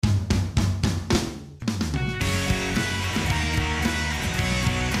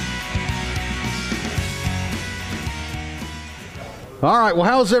All right, well,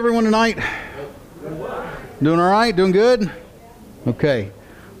 how's everyone tonight? Doing all right? Doing good? Okay.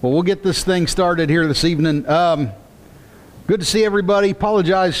 Well, we'll get this thing started here this evening. Good to see everybody.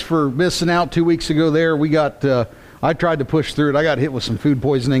 Apologize for missing out 2 weeks ago there. I tried to push through it. I got hit with some food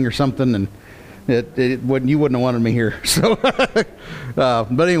poisoning or something, and you wouldn't have wanted me here. So,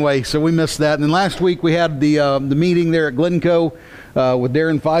 but anyway, so we missed that. And then last week we had the meeting there at Glencoe with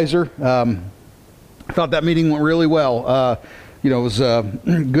Darren Pfizer. I thought that meeting went really well. It was a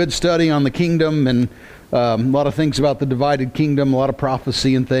good study on the kingdom and a lot of things about the divided kingdom, a lot of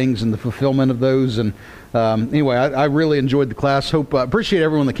prophecy and things and the fulfillment of those. And anyway, I really enjoyed the class. Appreciate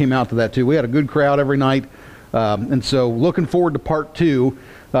everyone that came out to that too. We had a good crowd every night. And so looking forward to part two.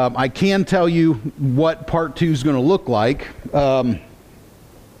 I can tell you what part two is going to look like.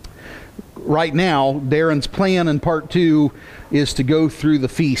 Right now, Darren's plan in part two is to go through the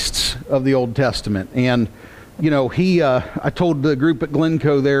feasts of the Old Testament. And I told the group at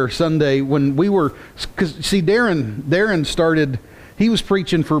Glencoe there Sunday when we were, because see, Darren started, he was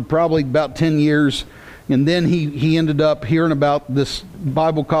preaching for probably about 10 years, and then he ended up hearing about this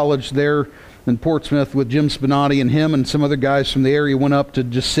Bible college there in Portsmouth with Jim Spinati, and him and some other guys from the area went up to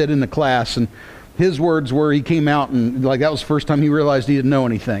just sit in the class, and his words were he came out and that was the first time he realized he didn't know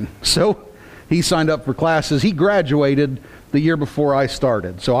anything. So he signed up for classes. He graduated the year before I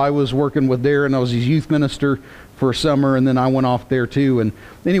started. So I was working with Darren. I was his youth minister for a summer, and then I went off there too. And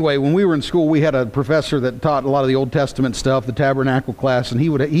anyway, when we were in school, we had a professor that taught a lot of the Old Testament stuff, the tabernacle class, and he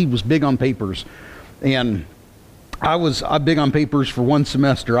was big on papers. And I was big on papers for one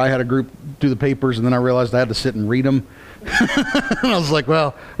semester. I had a group do the papers, and then I realized I had to sit and read them. And I was like,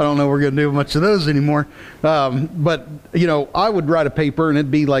 well, I don't know we're going to do much of those anymore. But I would write a paper, and it'd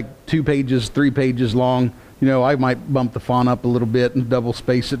be like 2 pages, 3 pages long. I might bump the font up a little bit and double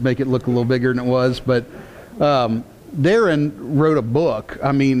space it, make it look a little bigger than it was. But Darren wrote a book.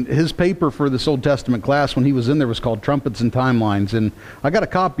 I mean, his paper for this Old Testament class when he was in there was called Trumpets and Timelines, and I got a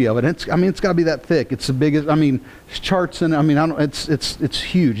copy of it. It's got to be that thick. It's the biggest. Charts and it's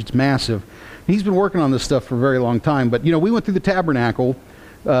huge. It's massive. He's been working on this stuff for a very long time. But we went through the tabernacle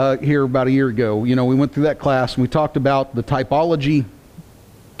here about a year ago. We went through that class and we talked about the typology.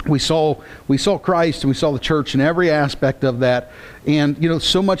 We saw Christ and we saw the church in every aspect of that. And,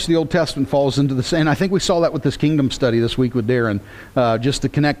 so much of the Old Testament falls into the same. And I think we saw that with this kingdom study this week with Darren, just the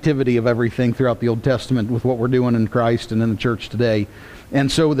connectivity of everything throughout the Old Testament with what we're doing in Christ and in the church today. And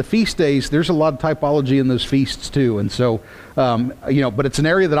so the feast days, there's a lot of typology in those feasts too. And so, but it's an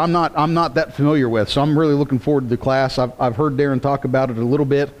area that I'm not that familiar with. So I'm really looking forward to the class. I've heard Darren talk about it a little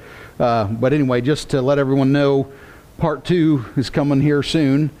bit. But anyway, just to let everyone know, part two is coming here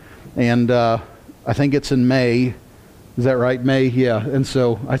soon, and I think it's in May. Is that right? May? Yeah. And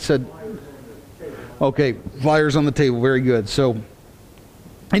so I said, okay, flyers on the table. Very good. So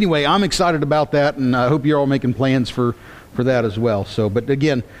anyway, I'm excited about that, and I hope you're all making plans for that as well. So, but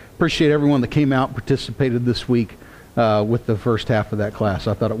again, appreciate everyone that came out and participated this week with the first half of that class.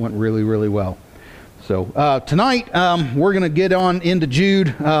 I thought it went really, really well. So tonight we're going to get on into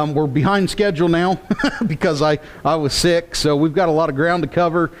Jude. We're behind schedule now because I was sick, so we've got a lot of ground to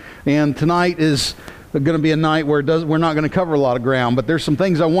cover, and tonight is going to be a night where we're not going to cover a lot of ground, but there's some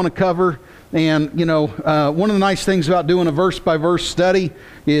things I want to cover. And one of the nice things about doing a verse by verse study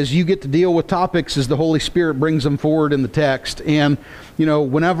is you get to deal with topics as the Holy Spirit brings them forward in the text. And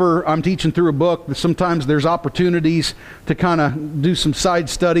whenever I'm teaching through a book, sometimes there's opportunities to kind of do some side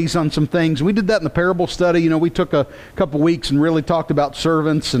studies on some things. We did that in the parable study. We took a couple weeks and really talked about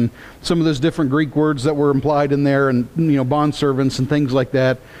servants and some of those different Greek words that were implied in there, and bond servants and things like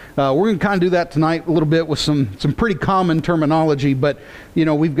that. We're going to kind of do that tonight a little bit with some pretty common terminology, but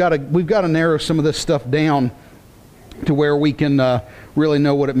we've got to narrow some of this stuff down to where we can really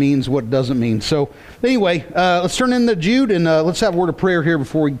know what it means, what it doesn't mean. So anyway, let's turn into Jude, and let's have a word of prayer here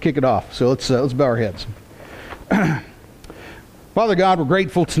before we kick it off. So let's bow our heads. Father God, we're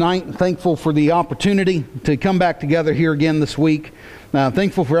grateful tonight, thankful for the opportunity to come back together here again this week.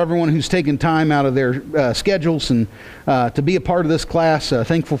 Thankful for everyone who's taken time out of their schedules and to be a part of this class.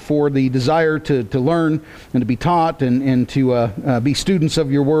 Thankful for the desire to learn and to be taught and to be students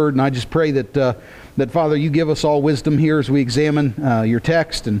of your word. And I just pray that Father, you give us all wisdom here as we examine your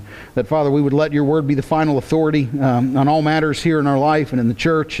text, and that, Father, we would let your word be the final authority on all matters here in our life and in the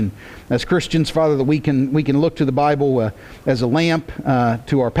church. And as Christians, Father, that we can look to the Bible as a lamp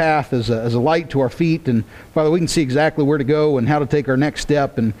to our path, as a light to our feet. And Father, we can see exactly where to go and how to take our next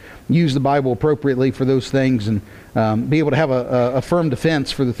step and use the Bible appropriately for those things, and be able to have a firm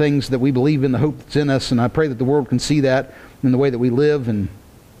defense for the things that we believe in, the hope that's in us. And I pray that the world can see that in the way that we live and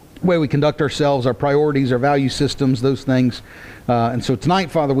way we conduct ourselves, our priorities, our value systems, those things. And so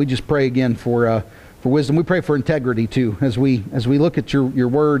tonight, Father, we just pray again for wisdom. We pray for integrity too, as we look at your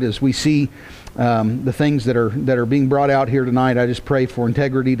word, as we see the things that are being brought out here tonight. I just pray for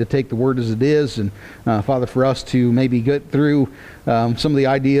integrity to take the word as it is, and Father, for us to maybe get through some of the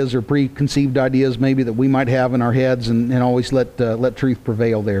ideas or preconceived ideas maybe that we might have in our heads, and always let truth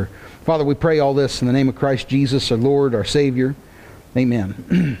prevail there. Father, we pray all this in the name of Christ Jesus, our Lord, our Savior.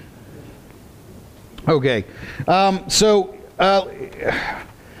 Amen. Okay, so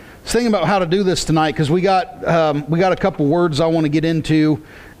thinking about how to do this tonight, because we got a couple words I want to get into,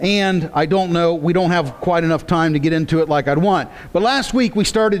 and I don't know, we don't have quite enough time to get into it like I'd want. But last week we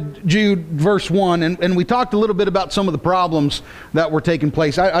started Jude verse 1, and we talked a little bit about some of the problems that were taking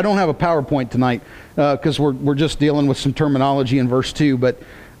place. I don't have a PowerPoint tonight because we're just dealing with some terminology in verse 2, but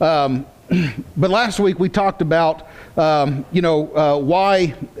last week we talked about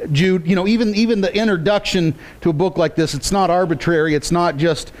why Jude, even the introduction to a book like this, it's not arbitrary. It's not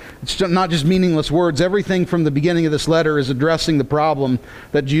just meaningless words. Everything from the beginning of this letter is addressing the problem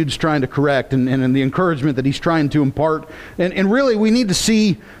that Jude's trying to correct, and the encouragement that he's trying to impart. And really, we need to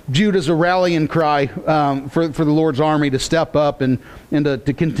see Jude as a rallying cry for the Lord's army to step up and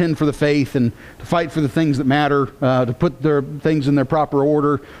to contend for the faith and to fight for the things that matter, to put their things in their proper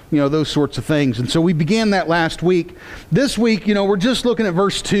order, those sorts of things. And so we began that last week. This week, we're just looking at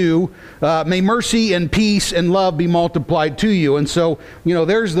verse 2. May mercy and peace and love be multiplied to you. And so,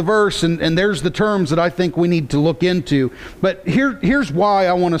 there's the verse, and there's the terms that I think we need to look into. But here's why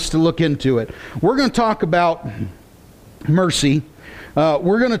I want us to look into it. We're going to talk about mercy.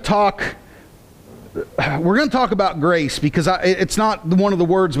 We're going to talk about grace, because it's not one of the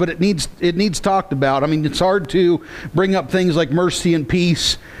words, but it needs talked about. I mean, it's hard to bring up things like mercy and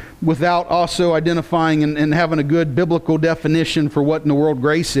peace without also identifying and having a good biblical definition for what in the world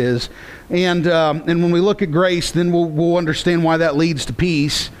grace is. And when we look at grace, then we'll understand why that leads to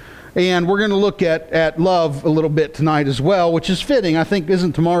peace. And we're going to look at love a little bit tonight as well, which is fitting. I think,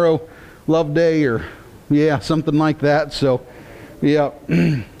 isn't tomorrow Love Day, or something like that? So, yeah.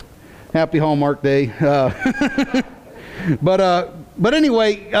 Happy Hallmark Day. But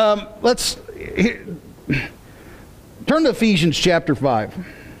anyway, let's turn to Ephesians chapter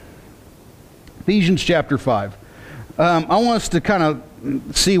 5. Ephesians chapter 5. I want us to kind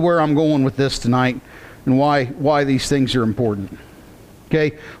of see where I'm going with this tonight and why these things are important.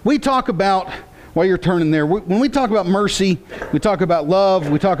 Okay? We talk about, while you're turning there, when we talk about mercy, we talk about love,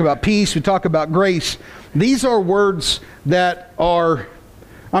 we talk about peace, we talk about grace. These are words that are,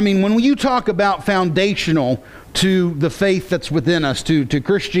 when you talk about foundational to the faith that's within us, to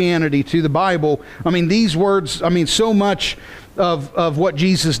Christianity, to the Bible, these words, so much of what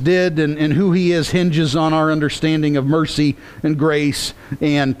Jesus did and who he is hinges on our understanding of mercy and grace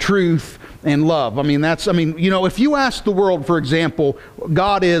and truth and love. If you ask the world, for example,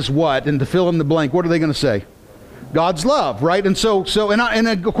 God is what? And to fill in the blank, what are they going to say? God's love, right? And and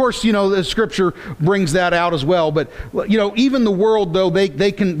of course, the Scripture brings that out as well. But even the world, though,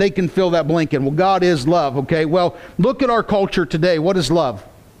 they can fill that blank in. Well, God is love. Okay. Well, look at our culture today. What is love?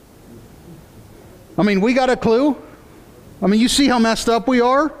 We got a clue. You see how messed up we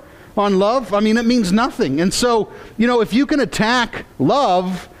are on love. It means nothing. And so, if you can attack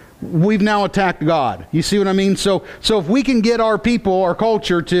love, we've now attacked God. You see what I mean? So if we can get our people, our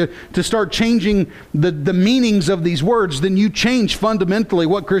culture, to start changing the meanings of these words, then you change fundamentally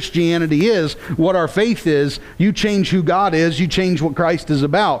what Christianity is, what our faith is. You change who God is. You change what Christ is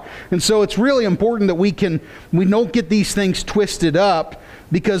about. And so it's really important that we don't get these things twisted up,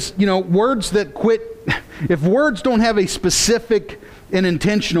 because, words that if words don't have a specific and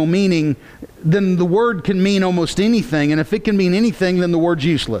intentional meaning, then the word can mean almost anything. And if it can mean anything, then the word's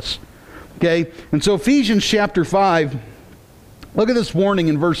useless. Okay? And so Ephesians chapter 5, look at this warning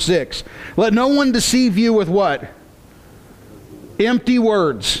in verse 6. Let no one deceive you with what? Empty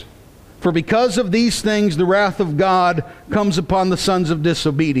words. For because of these things, the wrath of God comes upon the sons of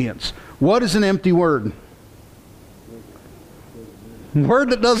disobedience. What is an empty word? Word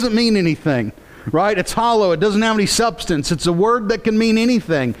that doesn't mean anything. Right? It's hollow. It doesn't have any substance. It's a word that can mean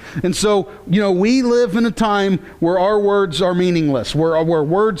anything. And so, we live in a time where our words are meaningless, where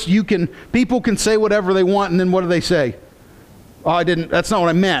words people can say whatever they want, and then what do they say? Oh, that's not what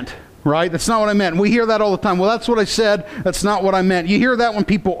I meant. Right? That's not what I meant. We hear that all the time. Well, that's what I said. That's not what I meant. You hear that when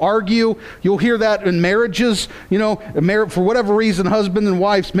people argue. You'll hear that in marriages. For whatever reason, husband and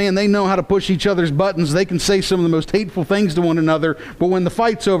wives, man, they know how to push each other's buttons. They can say some of the most hateful things to one another. But when the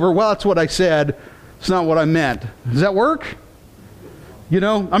fight's over, well, that's what I said. It's not what I meant. Does that work? You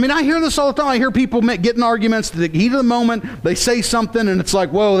know, I mean, I hear this all the time. I hear people get in arguments at the heat of the moment. They say something and it's like,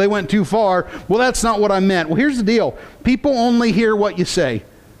 whoa, they went too far. Well, that's not what I meant. Well, here's the deal. People only hear what you say.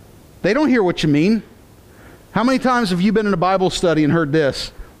 They don't hear what you mean. How many times have you been in a Bible study and heard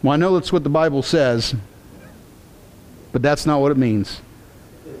this? Well, I know that's what the Bible says, but that's not what it means.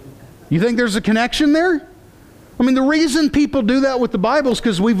 You think there's a connection there? I mean, the reason people do that with the Bible is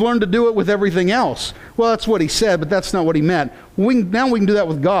because we've learned to do it with everything else. Well, that's what he said, but that's not what he meant. Now we can do that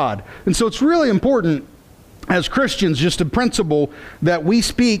with God. And so it's really important as Christians, just a principle that we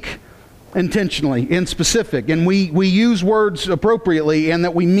speak intentionally and specific, and we use words appropriately, and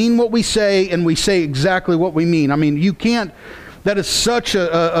that we mean what we say, and we say exactly what we mean. I mean, you can't... That is such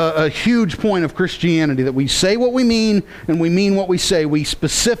a huge point of Christianity, that we say what we mean and we mean what we say. We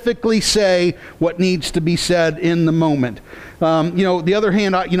specifically say what needs to be said in the moment. The other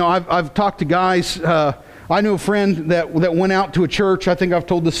hand, I've talked to guys. I knew a friend that went out to a church. I think I've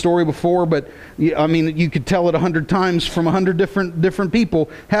told this story before, but I mean, you could tell it 100 times from 100 different people.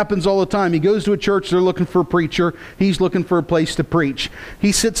 Happens all the time. He goes to a church. They're looking for a preacher. He's looking for a place to preach.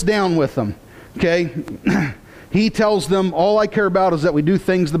 He sits down with them. Okay. He tells them, all I care about is that we do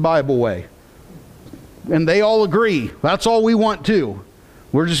things the Bible way. And they all agree. That's all we want too.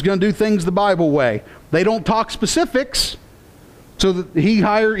 We're just going to do things the Bible way. They don't talk specifics. So that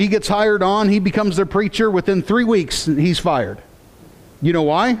he gets hired on. He becomes their preacher. Within 3 weeks, he's fired. You know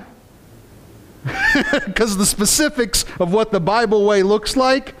why? Because the specifics of what the Bible way looks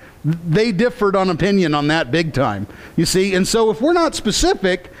like, they differed on opinion on that big time. You see? And so if we're not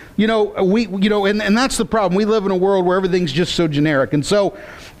specific, and that's the problem. We live in a world where everything's just so generic. And so,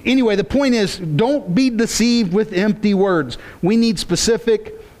 anyway, the point is, don't be deceived with empty words. We need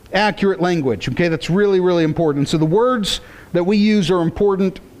specific, accurate language. Okay, that's really, really important. So the words that we use are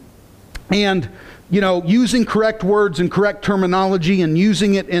important. And, using correct words and correct terminology and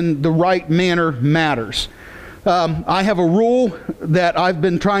using it in the right manner matters. I have a rule that I've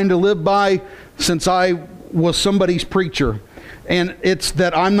been trying to live by since I was somebody's preacher. And it's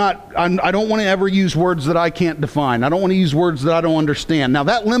that I don't want to ever use words that I can't define. I don't want to use words that I don't understand. Now,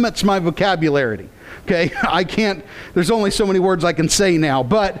 that limits my vocabulary. Okay, there's only so many words I can say now.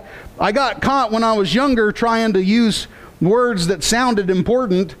 But I got caught when I was younger trying to use words that sounded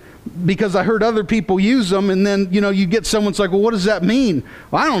important because I heard other people use them. And then, you get someone's like, well, what does that mean?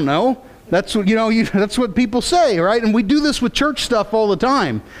 Well, I don't know. That's what, that's what people say, right? And we do this with church stuff all the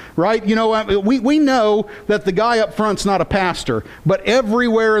time, right? We know that the guy up front's not a pastor, but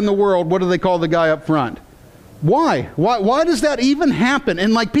everywhere in the world, what do they call the guy up front? Why? Why does that even happen?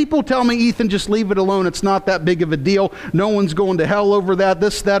 And like people tell me, Ethan, just leave it alone. It's not that big of a deal. No one's going to hell over that,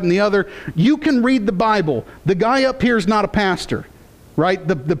 this, that, and the other. You can read the Bible. The guy up here is not a pastor. Right?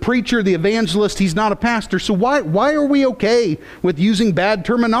 The preacher, the evangelist, he's not a pastor. So why are we okay with using bad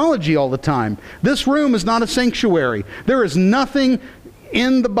terminology all the time? This room is not a sanctuary. There is nothing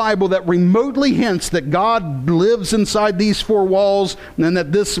in the Bible that remotely hints that God lives inside these four walls and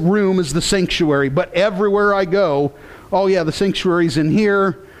that this room is the sanctuary. But everywhere I go, oh yeah, the sanctuary's in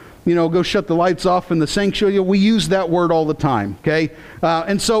here. Go shut the lights off in the sanctuary. We use that word all the time, okay?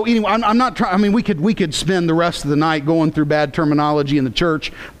 And so, anyway, I'm not trying. I mean, we could spend the rest of the night going through bad terminology in the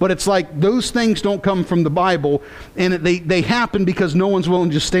church, but it's like those things don't come from the Bible, and they happen because no one's willing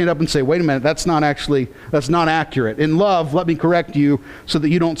to just stand up and say, "Wait a minute, that's not accurate." In love, let me correct you so that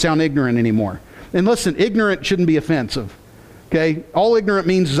you don't sound ignorant anymore. And listen, ignorant shouldn't be offensive, okay? All ignorant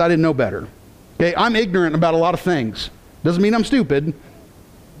means is I didn't know better, okay? I'm ignorant about a lot of things. Doesn't mean I'm stupid.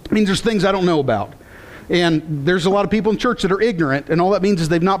 It means there's things I don't know about. And there's a lot of people in church that are ignorant, and all that means is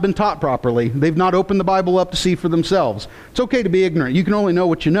they've not been taught properly. They've not opened the Bible up to see for themselves. It's okay to be ignorant. You can only know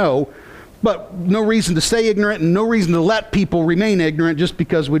what you know, but no reason to stay ignorant and no reason to let people remain ignorant just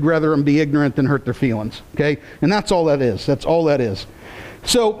because we'd rather them be ignorant than hurt their feelings. Okay? And that's all that is. That's all that is.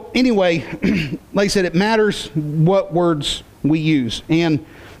 So anyway, like I said, it matters what words we use. And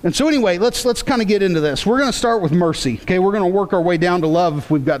so anyway, let's kind of get into this. We're going to start with mercy. Okay, we're going to work our way down to love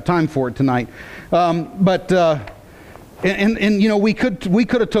if we've got time for it tonight. We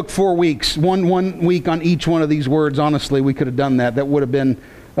could have took 4 weeks, one week on each one of these words. Honestly, we could have done that. That would have been,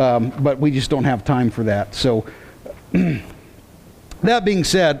 but we just don't have time for that. So that being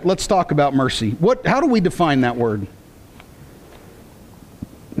said, let's talk about mercy. How do we define that word?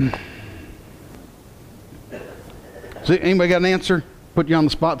 So anybody got an answer? Put you on the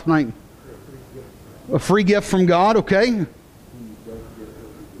spot tonight. A free gift from God, okay?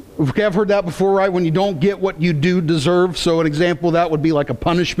 Okay, I've heard that before, right? When you don't get what you do deserve. So an example of that would be like a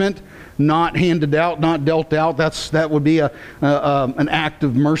punishment, not handed out, not dealt out. That would be an act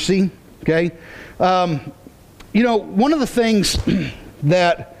of mercy, okay? One of the things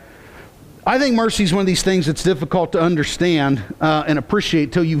that I think mercy is one of these things that's difficult to understand and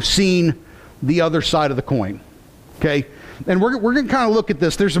appreciate till you've seen the other side of the coin. Okay? And we're going to kind of look at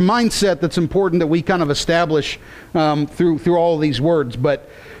this. There's a mindset that's important that we kind of establish through all of these words. But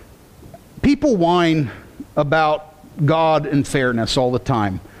people whine about God and fairness all the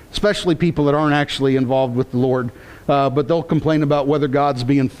time, especially people that aren't actually involved with the Lord. But they'll complain about whether God's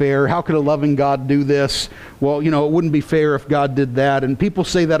being fair. How could a loving God do this? Well, it wouldn't be fair if God did that. And people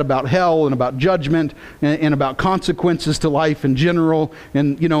say that about hell and about judgment and about consequences to life in general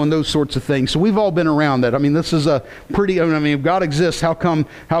and, and those sorts of things. So we've all been around that. I mean, this is a pretty, if God exists, how come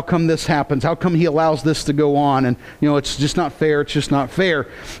this happens? How come he allows this to go on? And, it's just not fair. It's just not fair.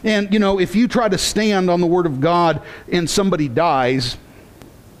 And, if you try to stand on the word of God and somebody dies,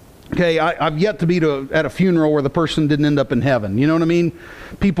 okay, I've yet to be at a funeral where the person didn't end up in heaven. You know what I mean?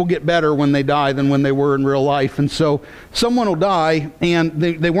 People get better when they die than when they were in real life. And so someone will die and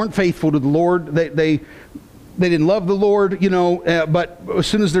they weren't faithful to the Lord. They didn't love the Lord, but as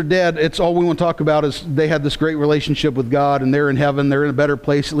soon as they're dead, it's all we want to talk about is they had this great relationship with God and they're in heaven. They're in a better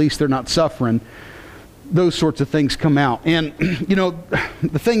place. At least they're not suffering. Those sorts of things come out. And,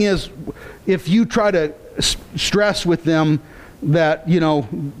 the thing is, if you try to stress with them that,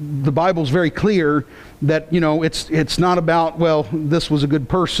 the Bible's very clear that, it's not about, well, this was a good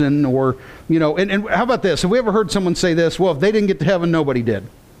person or, and how about this? Have we ever heard someone say this? Well, if they didn't get to heaven, nobody did.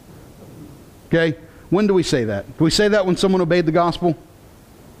 Okay? When do we say that? Do we say that when someone obeyed the gospel?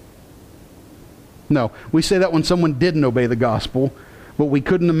 No. We say that when someone didn't obey the gospel, but we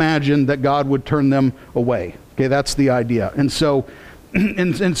couldn't imagine that God would turn them away. Okay? That's the idea. And so,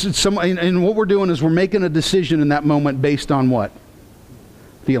 and what we're doing is we're making a decision in that moment based on what?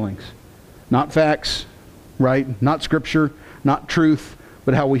 Feelings. Not facts, right? Not scripture, not truth,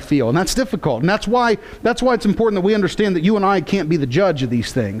 but how we feel. And that's difficult. And that's why it's important that we understand that you and I can't be the judge of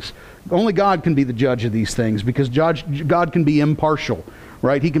these things. Only God can be the judge of these things because God can be impartial,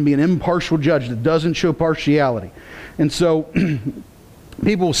 right? He can be an impartial judge that doesn't show partiality. And so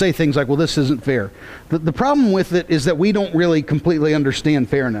people will say things like, well, this isn't fair. The problem with it is that we don't really completely understand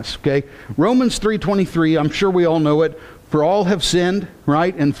fairness, okay? Romans 3:23, I'm sure we all know it. For all have sinned,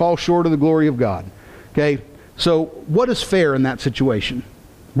 right, and fall short of the glory of God, okay? So what is fair in that situation?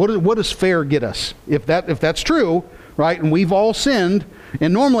 What does fair get us? If that's true, right, and we've all sinned,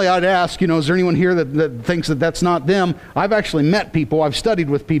 and normally I'd ask, is there anyone here that thinks that that's not them? I've actually met people, I've studied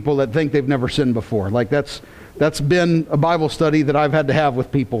with people that think they've never sinned before. Like that's been a Bible study that I've had to have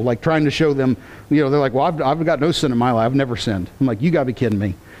with people, like trying to show them, they're like, well, I've got no sin in my life. I've never sinned. I'm like, you got to be kidding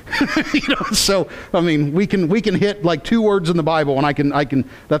me. So, we can hit like 2 words in the Bible and I can,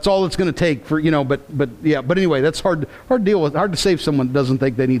 that's all it's going to take for, but anyway, that's hard to deal with, hard to save someone that doesn't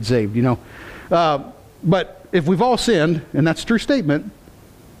think they need saved, but if we've all sinned, and that's a true statement,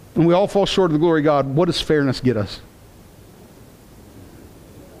 and we all fall short of the glory of God, what does fairness get us?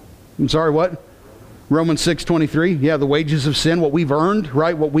 I'm sorry, what? Romans 6:23, yeah, the wages of sin, what we've earned,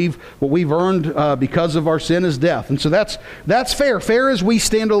 right? What we've earned because of our sin is death. And so that's fair. Fair is we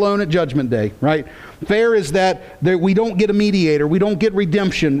stand alone at Judgment Day, right? Fair is that we don't get a mediator. We don't get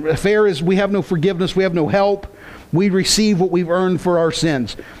redemption. Fair is we have no forgiveness. We have no help. We receive what we've earned for our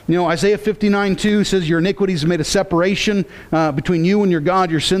sins. Isaiah 59:2 says your iniquities have made a separation between you and your God.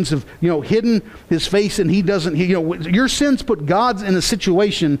 Your sins have, hidden his face and he doesn't, your sins put God's in a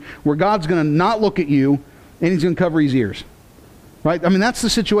situation where God's going to not look at you and he's going to cover his ears. Right? That's the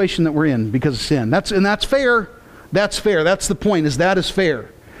situation that we're in because of sin. That's fair. That's fair. That's the point, is that is fair.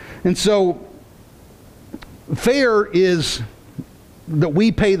 And so fair is that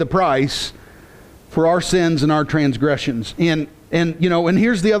we pay the price for our sins and our transgressions. And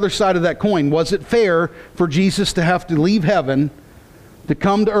here's the other side of that coin. Was it fair for Jesus to have to leave heaven, to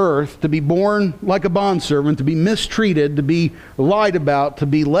come to earth, to be born like a bondservant, to be mistreated, to be lied about, to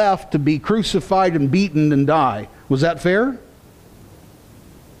be left, to be crucified and beaten and die? Was that fair?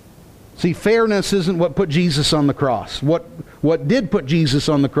 See, fairness isn't what put Jesus on the cross. What did put Jesus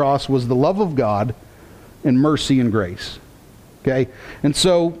on the cross was the love of God and mercy and grace. Okay? And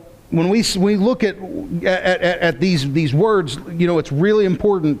so when we look at these words, it's really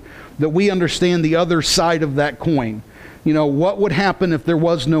important that we understand the other side of that coin. What would happen if there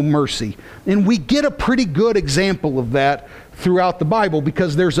was no mercy? And we get a pretty good example of that throughout the Bible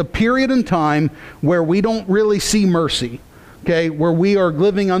because there's a period in time where we don't really see mercy, okay, where we are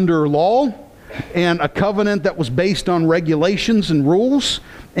living under law and a covenant that was based on regulations and rules.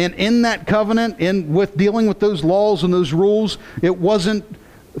 And in that covenant, with dealing with those laws and those rules, it wasn't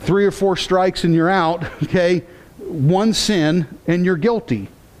 3 or 4 strikes and you're out, okay? One sin and you're guilty.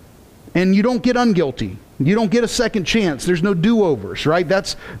 And you don't get unguilty. You don't get a second chance. There's no do-overs, right?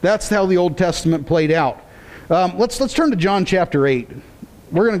 That's how the Old Testament played out. Let's turn to John chapter 8.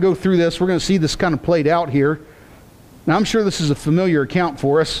 We're going to go through this. We're going to see this kind of played out here. Now, I'm sure this is a familiar account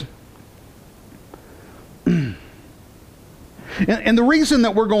for us. And the reason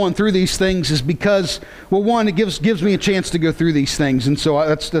that we're going through these things is because, well, one, it gives me a chance to go through these things, and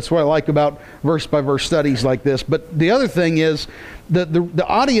so that's what I like about verse-by-verse studies like this. But the other thing is, the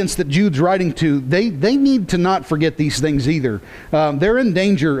audience that Jude's writing to, they need to not forget these things either. They're in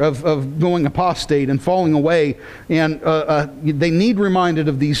danger of going apostate and falling away, and they need reminded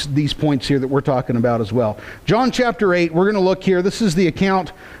of these points here that we're talking about as well. John chapter 8, we're going to look here. This is the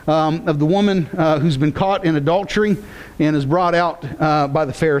account of the woman who's been caught in adultery and is brought out by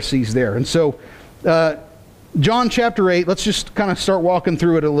the Pharisees there. And so John chapter 8, let's just kind of start walking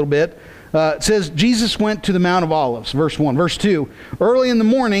through it a little bit. It says, Jesus went to the Mount of Olives, verse 1. Verse 2, early in the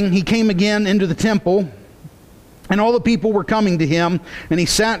morning he came again into the temple, and all the people were coming to him, and he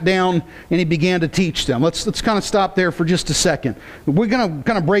sat down and he began to teach them. Let's kind of stop there for just a second. We're going to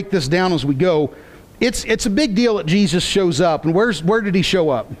kind of break this down as we go. It's a big deal that Jesus shows up. And where did he show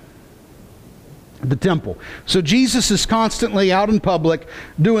up? The temple. So Jesus is constantly out in public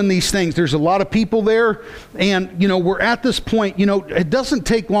doing these things. There's a lot of people there, and we're at this point. It doesn't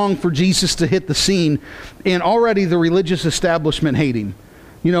take long for Jesus to hit the scene, and already the religious establishment hate him.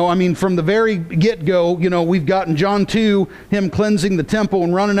 From the very get-go, we've got in John 2 him cleansing the temple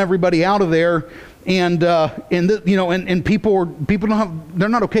and running everybody out of there. And people don't have, they're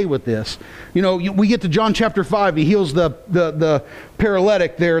not okay with this. We get to John chapter 5, he heals the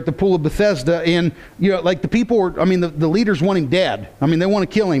paralytic there at the pool of Bethesda, and the people are, the leaders want him dead. They want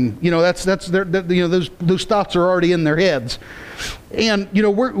to kill him. That's those thoughts are already in their heads. And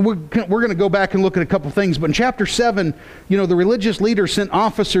we're going to go back and look at a couple things, but in chapter 7, the religious leaders sent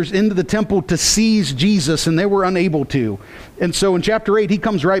officers into the temple to seize Jesus, and they were unable to. And so in chapter 8, he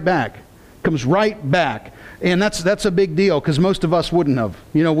comes right back. And that's a big deal, because most of us wouldn't have.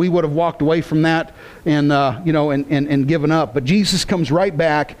 We would have walked away from that and and given up. But Jesus comes right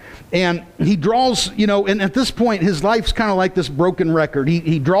back, and he draws, and at this point his life's kind of like this broken record.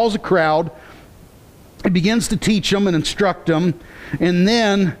 He draws a crowd, he begins to teach them and instruct them, and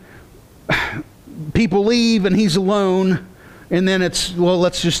then people leave and he's alone. And then it's, well,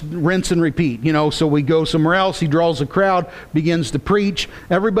 let's just rinse and repeat, So we go somewhere else. He draws a crowd, begins to preach.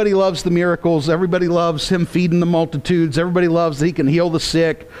 Everybody loves the miracles. Everybody loves him feeding the multitudes. Everybody loves that he can heal the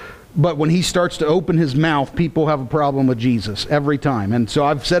sick. But when he starts to open his mouth, people have a problem with Jesus every time. And so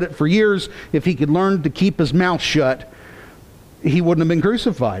I've said it for years, if he could learn to keep his mouth shut, he wouldn't have been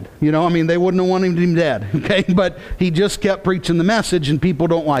crucified. They wouldn't have wanted him dead. Okay, but he just kept preaching the message, and people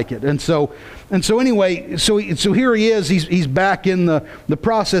don't like it. And so anyway, so here he is. He's back in the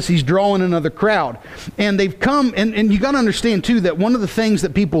process. He's drawing another crowd, and they've come. And you got to understand too that one of the things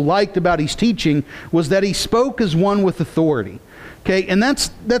that people liked about his teaching was that he spoke as one with authority. Okay, and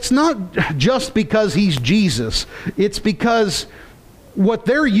that's not just because he's Jesus. It's because what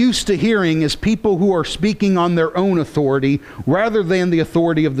they're used to hearing is people who are speaking on their own authority rather than the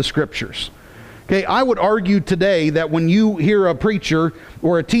authority of the Scriptures. Okay, I would argue today that when you hear a preacher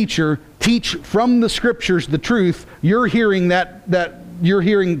or a teacher teach from the Scriptures the truth, you're hearing that you're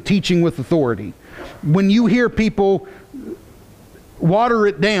hearing teaching with authority. When you hear people water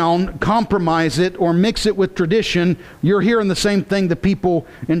it down, compromise it, or mix it with tradition, you're hearing the same thing that people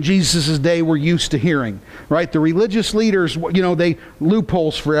in Jesus' day were used to hearing, right? The religious leaders, they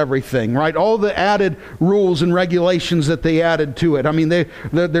loopholes for everything, right? All the added rules and regulations that they added to it.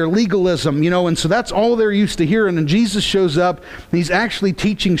 Their legalism, and so that's all they're used to hearing. And Jesus shows up, he's actually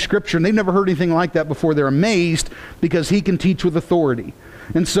teaching Scripture, and they've never heard anything like that before. They're amazed because he can teach with authority.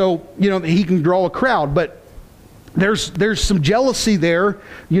 And so, he can draw a crowd, but there's some jealousy there,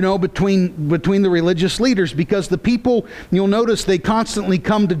 between the religious leaders, because the people, you'll notice they constantly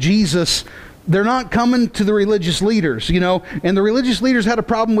come to Jesus. They're not coming to the religious leaders, and the religious leaders had a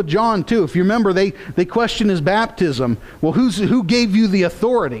problem with John too. If you remember, they questioned his baptism. Well, who gave you the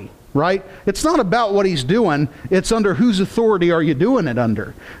authority? Right? It's not about what he's doing. It's under whose authority are you doing it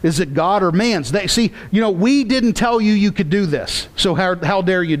under? Is it God or man's? We didn't tell you could do this, so how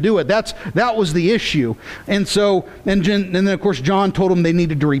dare you do it? That was the issue. And so, and then of course John told them they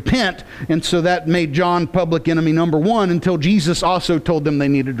needed to repent, and so that made John public enemy number one, until Jesus also told them they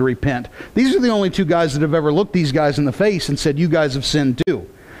needed to repent. These are the only two guys that have ever looked these guys in the face and said, you guys have sinned too.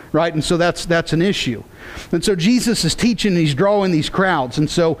 Right? And so that's an issue. And so Jesus is teaching, and he's drawing these crowds. And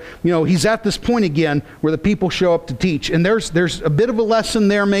so, he's at this point again where the people show up to teach. And there's a bit of a lesson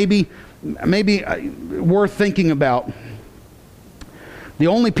there maybe worth thinking about. The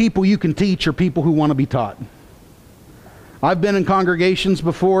only people you can teach are people who want to be taught. I've been in congregations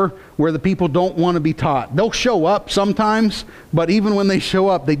before where the people don't want to be taught. They'll show up sometimes, but even when they show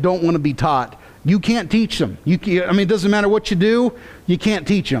up, they don't want to be taught. You can't teach them. It doesn't matter what you do, you can't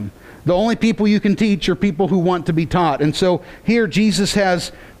teach them. The only people you can teach are people who want to be taught. And so here Jesus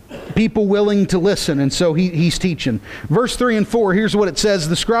has people willing to listen, and so he's teaching. Verse 3 and 4, here's what it says.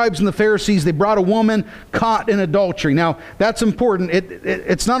 The scribes and the Pharisees, they brought a woman caught in adultery. Now, that's important.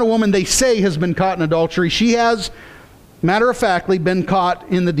 It's not a woman they say has been caught in adultery. She has, matter of factly, been caught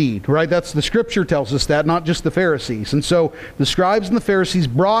in the deed, right? That's the scripture tells us that, not just the Pharisees. And so the scribes and the Pharisees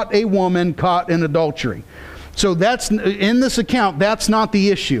brought a woman caught in adultery. So that's, in this account, that's not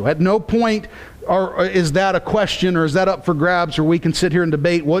the issue. At no point is that a question, or is that up for grabs, or we can sit here and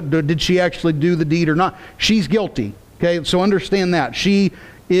debate did she actually do the deed or not. She's guilty. Okay, so understand that. She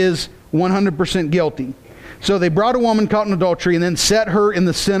is 100% guilty. So they brought a woman caught in adultery and then set her in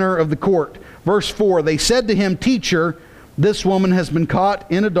the center of the court. Verse 4, they said to him, "Teacher, this woman has been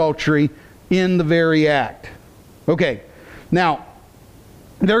caught in adultery in the very act." Okay, now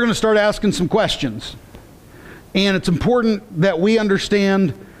they're going to start asking some questions. And it's important that we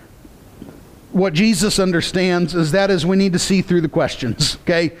understand what Jesus understands, is that is we need to see through the questions.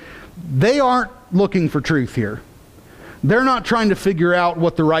 Okay? They aren't looking for truth here. They're not trying to figure out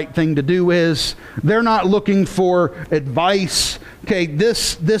what the right thing to do is. They're not looking for advice. Okay,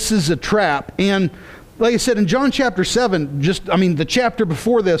 this is a trap. And like I said, in John chapter 7, the chapter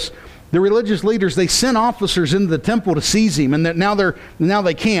before this, the religious leaders, they sent officers into the temple to seize him, and that now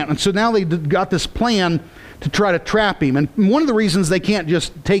they can't. And so now they got this plan to try to trap him. And one of the reasons they can't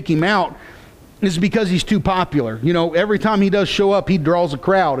just take him out is because he's too popular. Every time he does show up, he draws a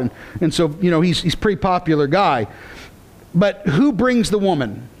crowd. And so, he's a pretty popular guy. But who brings the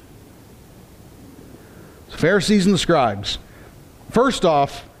woman? The Pharisees and the scribes. First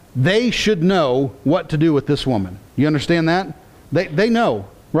off, they should know what to do with this woman. You understand that? They know,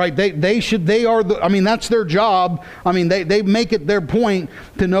 right? That's their job. They make it their point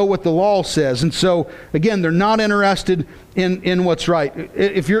to know what the law says. And so, again, they're not interested in what's right.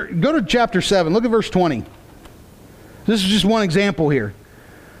 If go to chapter 7, look at verse 20. This is just one example here.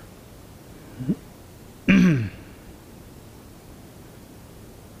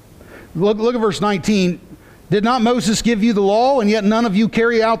 Look at verse 19. Did not Moses give you the law, and yet none of you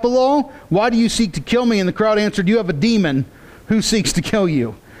carry out the law? Why do you seek to kill me? And the crowd answered, you have a demon who seeks to kill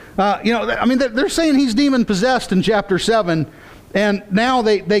you. They're saying he's demon possessed in chapter 7, and now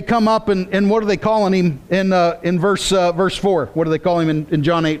they come up and what are they calling him in verse 4? What do they call him in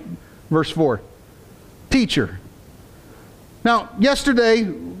John 8 verse 4? Teacher. Now,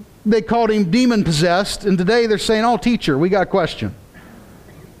 yesterday they called him demon possessed, and today they're saying, oh, teacher, we got a question.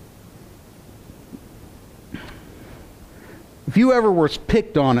 If you ever was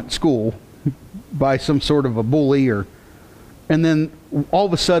picked on at school by some sort of a bully, and then all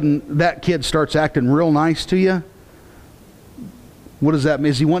of a sudden that kid starts acting real nice to you, what does that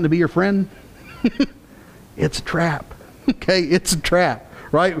mean? Is he wanting to be your friend? It's a trap. Okay, it's a trap,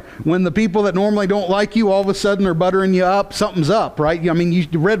 right? When the people that normally don't like you all of a sudden are buttering you up, something's up, right?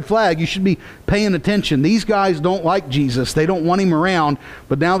 Red flag, you should be paying attention. These guys don't like Jesus. They don't want him around,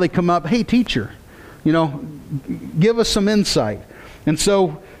 but now they come up, hey, teacher, give us some insight. And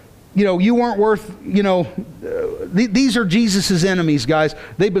so, you weren't worth, these are Jesus's enemies, guys.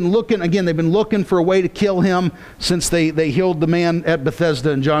 They've been looking for a way to kill him since they healed the man at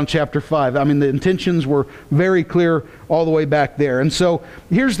Bethesda in John chapter 5. The intentions were very clear all the way back there. And so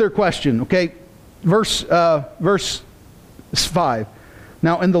here's their question, okay? Verse 5.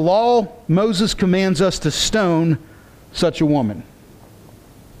 Now, in the law, Moses commands us to stone such a woman.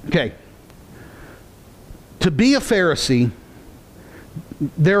 Okay. To be a Pharisee,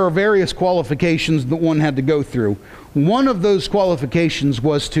 there are various qualifications that one had to go through. One of those qualifications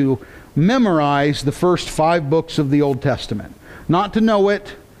was to memorize the first 5 books of the Old Testament. Not to know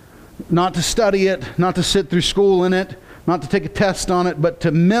it, not to study it, not to sit through school in it, not to take a test on it, but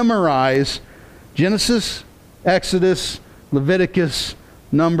to memorize Genesis, Exodus, Leviticus,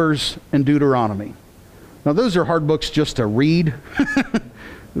 Numbers, and Deuteronomy. Now, those are hard books just to read,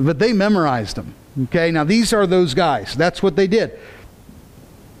 but they memorized them. Okay, now these are those guys. That's what they did.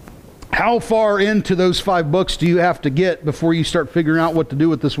 How far into those 5 books do you have to get before you start figuring out what to do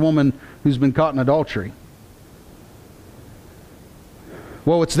with this woman who's been caught in adultery?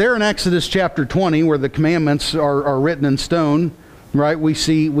 Well, it's there in Exodus chapter 20 where the commandments are written in stone, right? We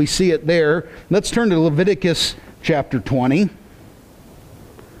see it there. Let's turn to Leviticus chapter 20.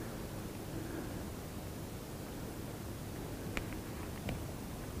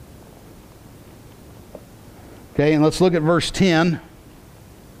 Okay, and let's look at verse 10.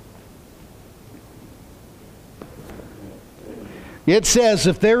 It says,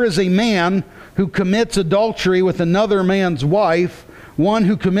 if there is a man who commits adultery with another man's wife, one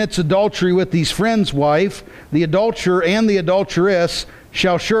who commits adultery with his friend's wife, the adulterer and the adulteress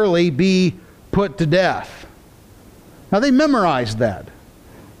shall surely be put to death. Now they memorized that.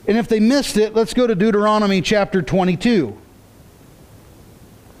 And if they missed it, let's go to Deuteronomy chapter 22.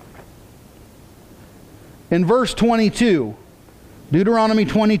 In verse 22, Deuteronomy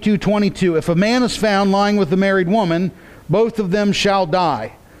 22:22, if a man is found lying with a married woman, both of them shall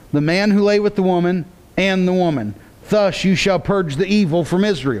die, the man who lay with the woman and the woman. Thus you shall purge the evil from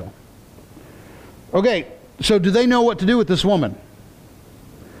Israel. Okay, so do they know what to do with this woman?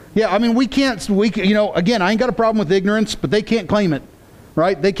 Yeah, I mean, again, I ain't got a problem with ignorance, but they can't claim it,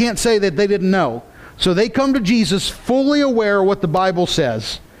 right? They can't say that they didn't know. So they come to Jesus fully aware of what the Bible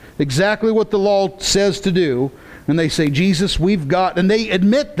says, exactly what the law says to do, and they say, Jesus, we've got, and they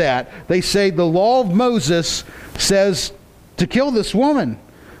admit that. They say the law of Moses says to kill this woman,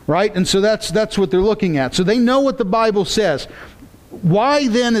 right? And so that's what they're looking at. So they know what the Bible says. Why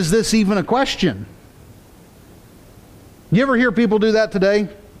then is this even a question? You ever hear people do that today?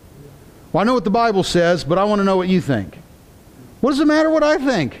 Well, I know what the Bible says, but I want to know what you think. What does it matter what I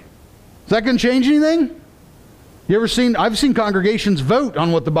think? Is that going to change anything? I've seen congregations vote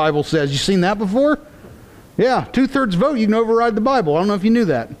on what the Bible says. You seen that before? Yeah, 2/3 vote, you can override the Bible. I don't know if you knew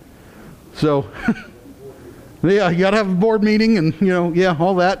that. So, yeah, you got to have a board meeting and,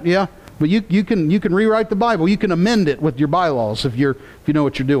 all that, yeah. But you can rewrite the Bible. You can amend it with your bylaws if you know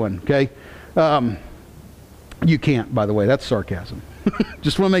what you're doing, okay? You can't, by the way. That's sarcasm.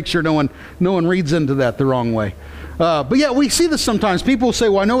 Just want to make sure no one reads into that the wrong way. But yeah, we see this sometimes. People will say,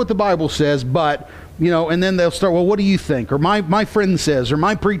 well, I know what the Bible says, but, and then they'll start, well, what do you think? Or my friend says, or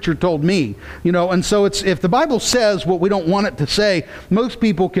my preacher told me, and so if the Bible says what we don't want it to say, most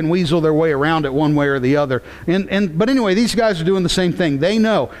people can weasel their way around it one way or the other. But anyway, these guys are doing the same thing. They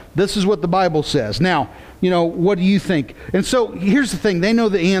know this is what the Bible says. Now, what do you think? And so here's the thing. They know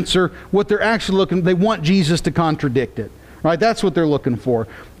the answer. What they're actually they want Jesus to contradict it. Right? That's what they're looking for.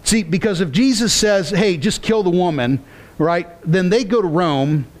 See, because if Jesus says, hey, just kill the woman, right, then they go to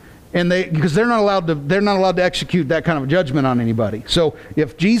Rome, and because they're not allowed to execute that kind of judgment on anybody. So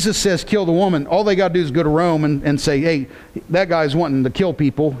if Jesus says kill the woman, all they got to do is go to Rome and say, hey, that guy's wanting to kill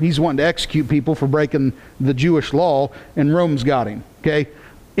people. He's wanting to execute people for breaking the Jewish law, and Rome's got him. Okay?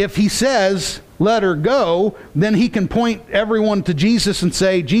 If he says, let her go, then he can point everyone to Jesus and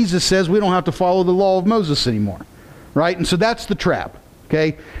say, Jesus says we don't have to follow the law of Moses anymore. Right? And so that's the trap.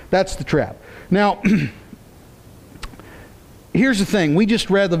 Okay? That's the trap. Now, here's the thing. We just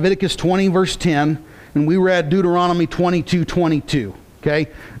read Leviticus 20, verse 10, and we read Deuteronomy 22:22. Okay?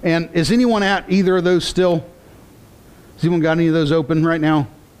 And is anyone at either of those still? Has anyone got any of those open right now?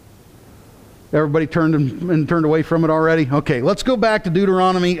 Everybody turned away from it already? Okay, let's go back to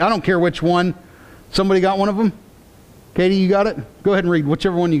Deuteronomy. I don't care which one. Somebody got one of them? Katie, you got it? Go ahead and read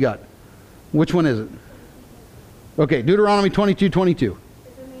whichever one you got. Which one is it? Okay, Deuteronomy 22:22.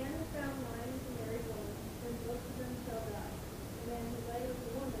 If a man is found lying with a married woman, then both of them shall die. The man who lay with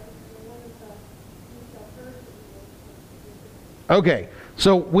the woman, and the woman shall purge the evil. Okay,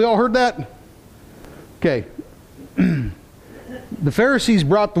 so we all heard that? Okay. The Pharisees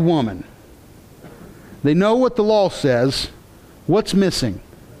brought the woman. They know what the law says. What's missing?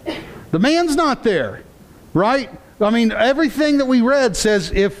 The man's not there, right? I mean, everything that we read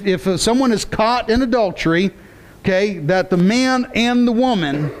says if someone is caught in adultery, okay, that the man and the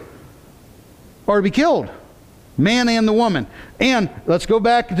woman are to be killed. Man and the woman. And let's go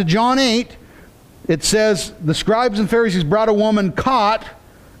back to John 8. It says, the scribes and Pharisees brought a woman caught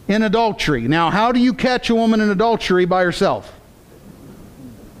in adultery. Now, how do you catch a woman in adultery by herself?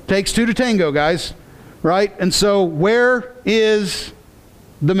 Takes two to tango, guys. Right? And so, where is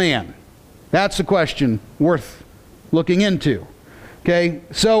the man? That's a question worth looking into. Okay?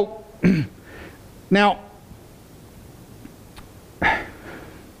 So, now,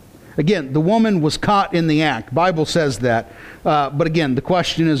 again, the woman was caught in the act. Bible says that. But again, the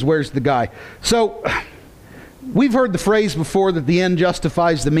question is, where's the guy? So, we've heard the phrase before that the end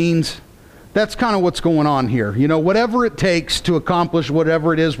justifies the means. That's kind of what's going on here. Whatever it takes to accomplish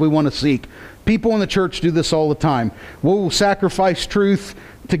whatever it is we want to seek. People in the church do this all the time. We'll sacrifice truth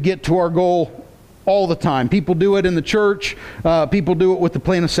to get to our goal all the time. People do it in the church. People do it with the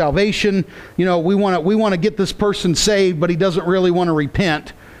plan of salvation. We want to get this person saved, but he doesn't really want to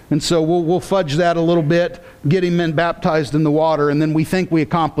repent. And so we'll fudge that a little bit, get him baptized in the water, and then we think we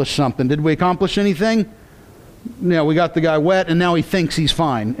accomplished something. Did we accomplish anything? Now we got the guy wet, and now he thinks he's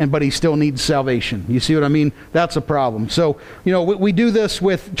fine, but he still needs salvation. You see what I mean? That's a problem. So, we do this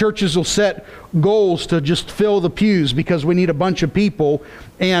with churches will set goals to just fill the pews because we need a bunch of people,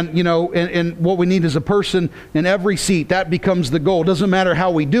 and and what we need is a person in every seat. That becomes the goal. Doesn't matter how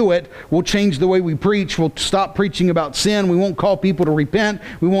we do it. We'll change the way we preach. We'll stop preaching about sin. We won't call people to repent.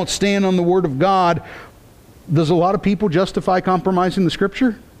 We won't stand on the Word of God. Does a lot of people justify compromising the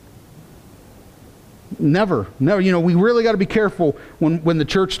Scripture? Never. We really got to be careful when the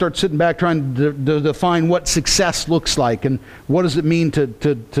church starts sitting back trying to define what success looks like and what does it mean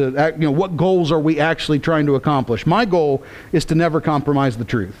to act, what goals are we actually trying to accomplish. My goal is to never compromise the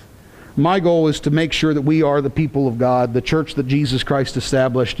truth. My goal is to make sure that we are the people of God, the church that Jesus Christ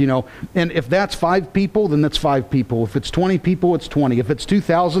established, and if that's 5 people, then that's 5 people. If it's 20 people, it's 20. If it's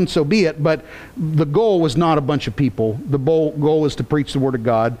 2,000, so be it. But the goal was not a bunch of people. The goal is to preach the Word of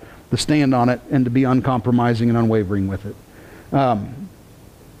God, to stand on it, and to be uncompromising and unwavering with it.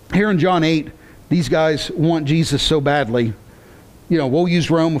 Here in John 8, these guys want Jesus so badly. We'll use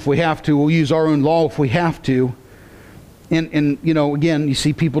Rome if we have to. We'll use our own law if we have to. And again, you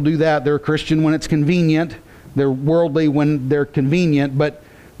see people do that. They're a Christian when it's convenient. They're worldly when they're convenient. But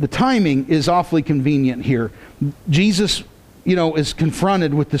the timing is awfully convenient here. Jesus, is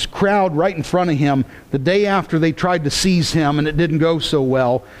confronted with this crowd right in front of him the day after they tried to seize him and it didn't go so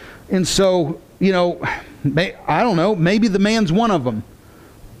well. And so, I don't know, maybe the man's one of them.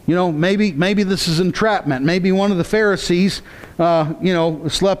 Maybe this is entrapment. Maybe one of the Pharisees,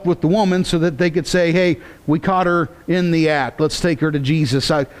 slept with the woman so that they could say, hey, we caught her in the act. Let's take her to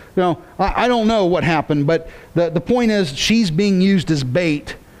Jesus. I don't know what happened, but the point is she's being used as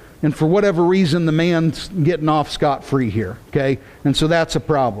bait. And for whatever reason, the man's getting off scot-free here. Okay? And so that's a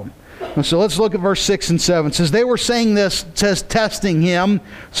problem. And so let's look at verse 6 and 7. It says, they were saying this, it says, testing him,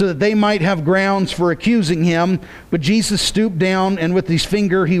 so that they might have grounds for accusing him. But Jesus stooped down, and with his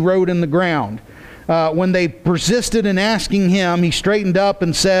finger he wrote in the ground. When they persisted in asking him, he straightened up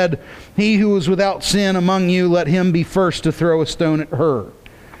and said, he who is without sin among you, let him be first to throw a stone at her.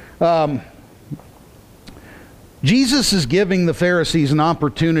 Jesus is giving the Pharisees an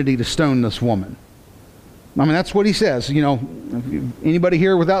opportunity to stone this woman. That's what he says. Anybody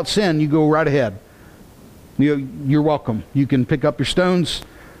here without sin, you go right ahead. You're welcome. You can pick up your stones.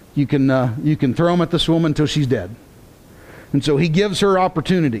 You can throw them at this woman until she's dead. And so he gives her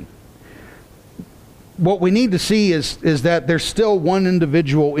opportunity. What we need to see is that there's still one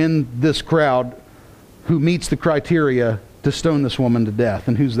individual in this crowd who meets the criteria to stone this woman to death.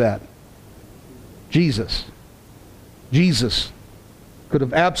 And who's that? Jesus. Jesus could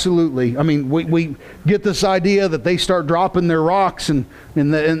have absolutely, we get this idea that they start dropping their rocks and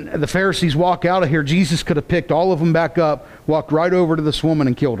the Pharisees walk out of here. Jesus could have picked all of them back up, walked right over to this woman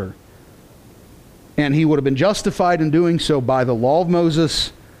and killed her. And he would have been justified in doing so by the law of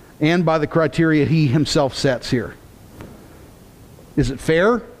Moses and by the criteria he himself sets here. Is it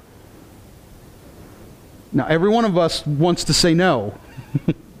fair? Now, every one of us wants to say no.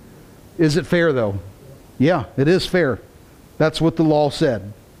 Is it fair, though? Yeah, it is fair. That's what the law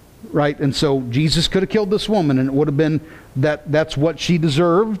said, right? And so Jesus could have killed this woman, and it would have been that's what she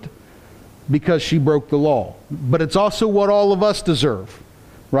deserved because she broke the law. But it's also what all of us deserve,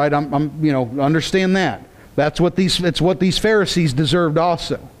 right? Understand that. It's what these Pharisees deserved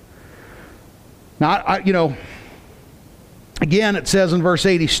also. Now, again, it says in verse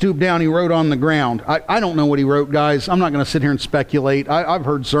 8, he stooped down, he wrote on the ground. I don't know what he wrote, guys. I'm not going to sit here and speculate. I've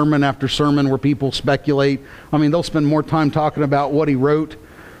heard sermon after sermon where people speculate. They'll spend more time talking about what he wrote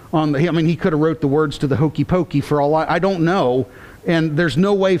on he could have wrote the words to the hokey pokey for all I don't know. And there's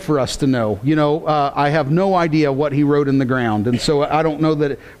no way for us to know. I have no idea what he wrote in the ground. And so I don't know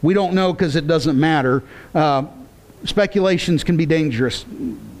that we don't know because it doesn't matter. Speculations can be dangerous.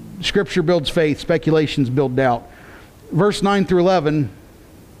 Scripture builds faith. Speculations build doubt. Verse 9 through 11,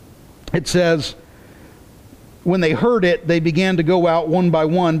 it says, when they heard it, they began to go out one by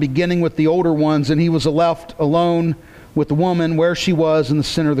one, beginning with the older ones, and he was left alone with the woman where she was in the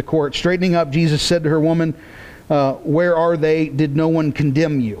center of the court. Straightening up, Jesus said to her, woman, where are they? Did no one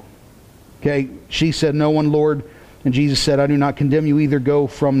condemn you? Okay, she said, no one, Lord. And Jesus said, I do not condemn you either. Go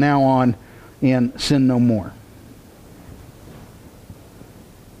from now on and sin no more.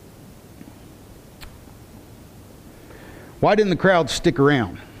 Why didn't the crowd stick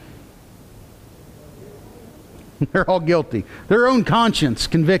around? They're all guilty. Their own conscience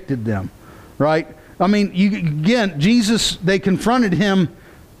convicted them, right? Jesus, they confronted him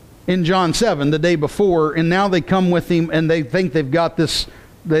in John 7 the day before, and now they come with him and they think they've got this.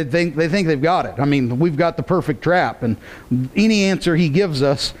 They think they've got it. We've got the perfect trap, and any answer he gives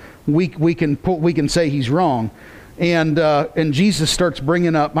us, we can say he's wrong. And Jesus starts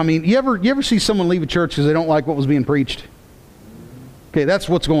bringing up, I mean, you ever see someone leave a church because they don't like what was being preached? Okay, that's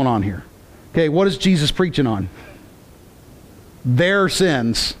what's going on here. Okay, what is Jesus preaching on? Their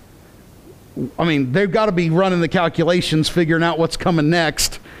sins. I mean, they've got to be running the calculations, figuring out what's coming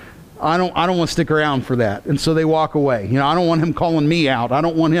next. I don't want to stick around for that. And so they walk away. You know, I don't want him calling me out. I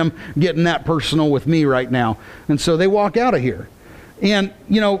don't want him getting that personal with me right now. And so they walk out of here. And,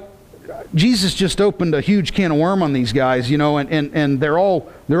 you know, Jesus just opened a huge can of worm on these guys, you know, and they're all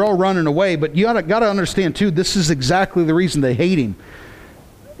running away. But you got to understand too, this is exactly the reason they hate him.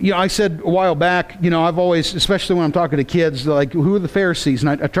 You know, I said a while back, you know, I've always, especially when I'm talking to kids, like, who are the Pharisees?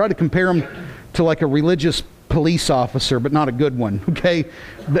 And I try to compare them to like a religious police officer, but not a good one, okay?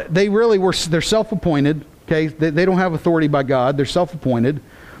 They really they're self-appointed, okay? They don't have authority by God. They're self-appointed.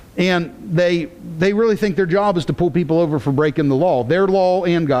 And they really think their job is to pull people over for breaking the law, their law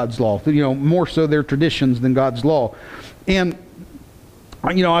and God's law, you know, more so their traditions than God's law. And,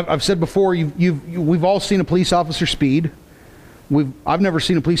 you know, I've said before, we've all seen a police officer speed. I've never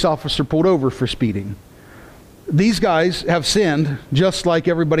seen a police officer pulled over for speeding. These guys have sinned just like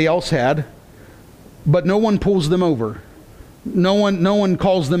everybody else had, but no one pulls them over. No one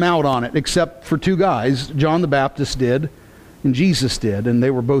calls them out on it except for two guys. John the Baptist did, and Jesus did, and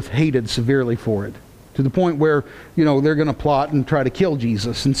they were both hated severely for it, to the point where, you know, they're going to plot and try to kill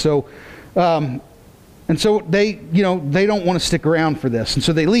Jesus. And so they, you know, they don't want to stick around for this, and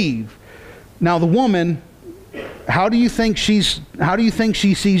so they leave. Now the woman, how do you think she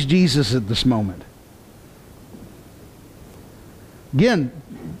sees Jesus at this moment? Again,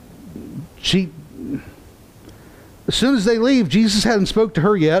 as soon as they leave, Jesus hadn't spoke to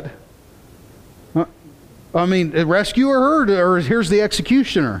her yet. I mean, rescuer her, or here's the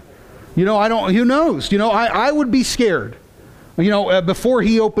executioner. You know, who knows? You know, I would be scared. You know, before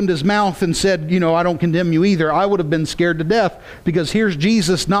he opened his mouth and said, you know, I don't condemn you either, I would have been scared to death, because here's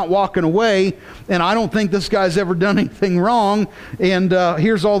Jesus not walking away, and I don't think this guy's ever done anything wrong, and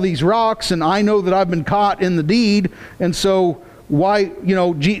here's all these rocks, and I know that I've been caught in the deed, and so why, you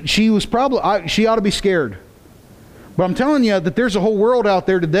know, she ought to be scared. But I'm telling you that there's a whole world out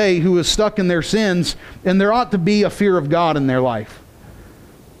there today who is stuck in their sins, and there ought to be a fear of God in their life.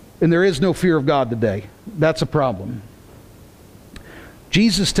 And there is no fear of God today. That's a problem.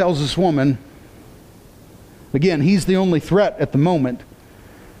 Jesus tells this woman, again, he's the only threat at the moment,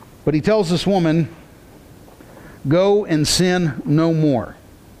 but he tells this woman, go and sin no more.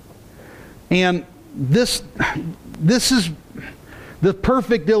 And this is the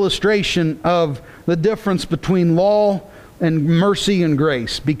perfect illustration of the difference between law and mercy and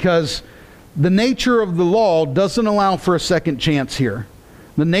grace, because the nature of the law doesn't allow for a second chance here.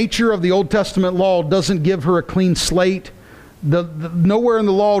 The nature of the Old Testament law doesn't give her a clean slate. Nowhere in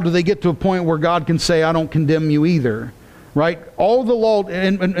the law do they get to a point where God can say, I don't condemn you either, right? All the law,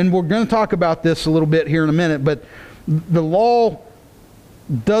 and we're going to talk about this a little bit here in a minute, but the law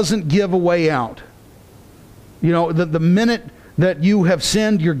doesn't give a way out. You know, the minute that you have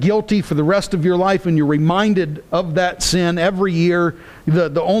sinned, you're guilty for the rest of your life, and you're reminded of that sin every year.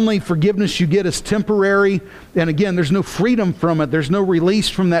 The only forgiveness you get is temporary, and again, there's no freedom from it. There's no release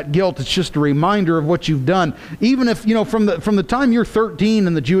from that guilt. It's just a reminder of what you've done. Even if, you know, from the time you're 13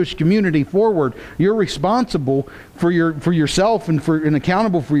 in the Jewish community forward, you're responsible for yourself and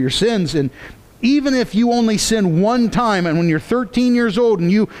accountable for your sins. And even if you only sin one time, and when you're 13 years old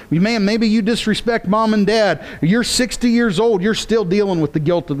and maybe you disrespect mom and dad, you're 60 years old, you're still dealing with the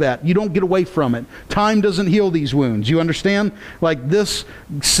guilt of that. You don't get away from it. Time doesn't heal these wounds. You understand? Like, this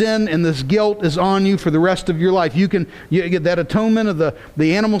sin and this guilt is on you for the rest of your life. You get that atonement of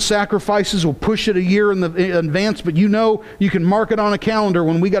the animal sacrifices will push it a year in advance, but you know you can mark it on a calendar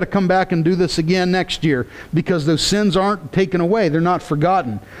when we got to come back and do this again next year, because those sins aren't taken away. They're not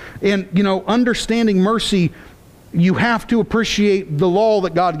forgotten. And, you know, understanding mercy, you have to appreciate the law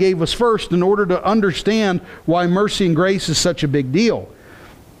that God gave us first in order to understand why mercy and grace is such a big deal.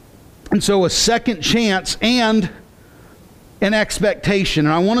 And so a second chance and an expectation.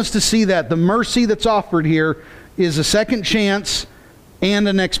 And I want us to see that the mercy that's offered here is a second chance and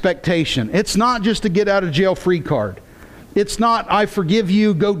an expectation. It's not just a get out of jail free card. It's not, I forgive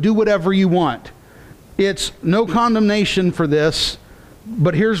you, go do whatever you want. It's no condemnation for this,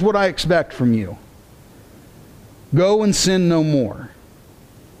 but here's what I expect from you. Go and sin no more.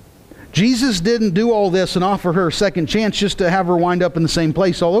 Jesus didn't do all this and offer her a second chance just to have her wind up in the same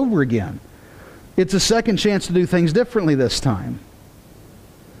place all over again. It's a second chance to do things differently this time.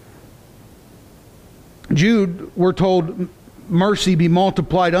 Jude, we're told, mercy be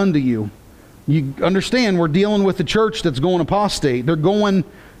multiplied unto you. You understand, we're dealing with a church that's going apostate. They're going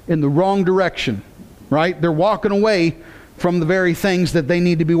in the wrong direction, right? They're walking away from the very things that they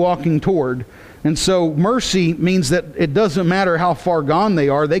need to be walking toward. And so mercy means that it doesn't matter how far gone they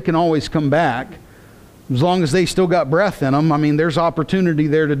are, they can always come back. As long as they still got breath in them, I mean, there's opportunity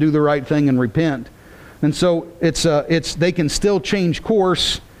there to do the right thing and repent. And so they can still change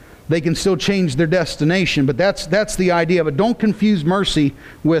course, they can still change their destination, but that's the idea. But don't confuse mercy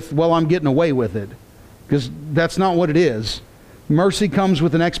with, well, I'm getting away with it, because that's not what it is. Mercy comes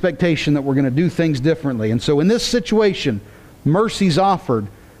with an expectation that we're going to do things differently. And so in this situation, mercy's offered,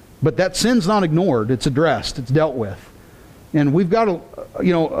 but that sin's not ignored. It's addressed. It's dealt with. And we've got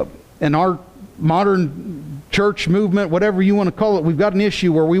to, in our modern church movement, whatever you want to call it, we've got an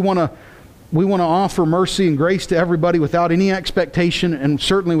issue where we want to offer mercy and grace to everybody without any expectation, and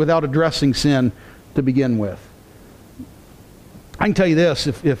certainly without addressing sin to begin with. I can tell you this,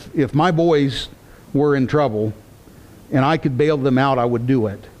 if my boys were in trouble and I could bail them out, I would do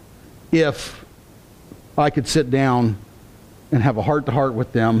it. If I could sit down and have a heart-to-heart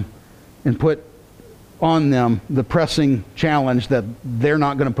with them and put on them the pressing challenge that they're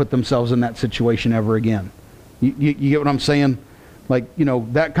not going to put themselves in that situation ever again. You get what I'm saying? Like,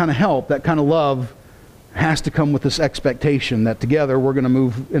 that kind of help, that kind of love has to come with this expectation that together we're going to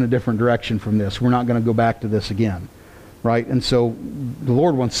move in a different direction from this. We're not going to go back to this again, right? And so the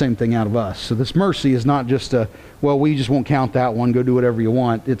Lord wants the same thing out of us. So this mercy is not just we just won't count that one, go do whatever you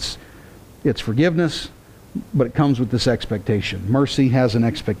want. It's forgiveness, but it comes with this expectation. Mercy has an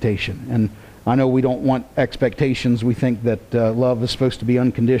expectation. And I know we don't want expectations. We think that love is supposed to be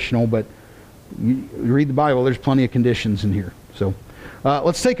unconditional, but you read the Bible, there's plenty of conditions in here. So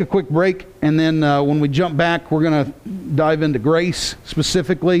let's take a quick break, and then when we jump back, we're going to dive into grace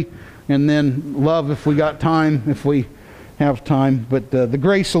specifically, and then love if we got time, if we have time. But the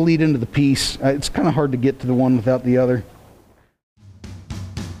grace will lead into the peace. It's kind of hard to get to the one without the other.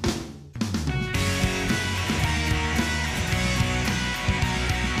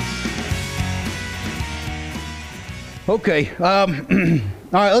 Okay, all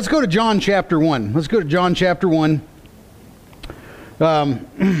right, let's go to John chapter 1. Let's go to John chapter 1.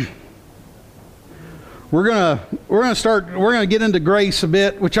 We're gonna get into grace a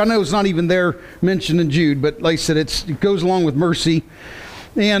bit, which I know is not even there mentioned in Jude, but like I said, it goes along with mercy.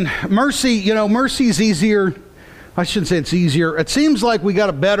 And mercy, mercy is easier. I shouldn't say it's easier. It seems like we got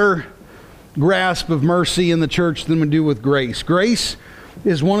a better grasp of mercy in the church than we do with grace. Grace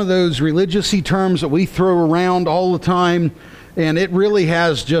is one of those religious-y terms that we throw around all the time, and it really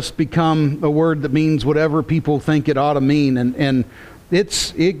has just become a word that means whatever people think it ought to mean, and it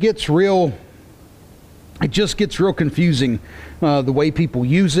just gets real confusing, the way people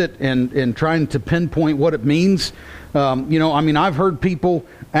use it and trying to pinpoint what it means. I've heard people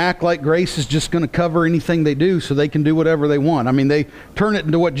act like grace is just going to cover anything they do so they can do whatever they want. I mean, they turn it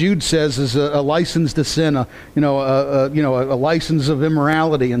into what Jude says is a license to sin, a license of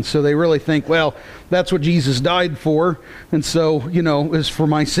immorality. And so they really think, well, that's what Jesus died for. And so, is for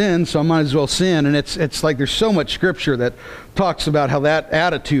my sin, so I might as well sin. And it's like there's so much scripture that talks about how that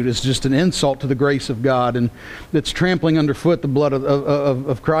attitude is just an insult to the grace of God, and it's trampling underfoot the blood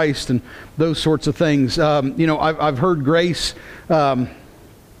of Christ and those sorts of things. I've heard grace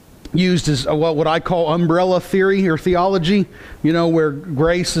used as what I call umbrella theory or theology, where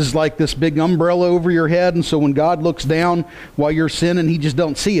grace is like this big umbrella over your head, and so when God looks down while you're sinning, he just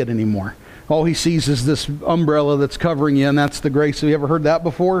don't see it anymore. All he sees is this umbrella that's covering you, and that's the grace. Have you ever heard that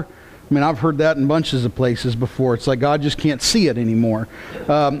before? I mean, I've heard that in bunches of places before. It's like God just can't see it anymore.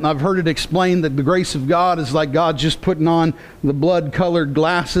 I've heard it explained that the grace of God is like God just putting on the blood-colored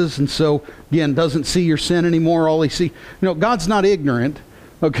glasses, and so, again, doesn't see your sin anymore. All he sees, God's not ignorant,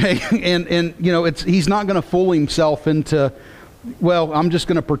 okay? and he's not going to fool himself into, well, I'm just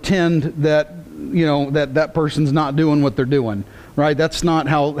going to pretend that, that person's not doing what they're doing, right? That's not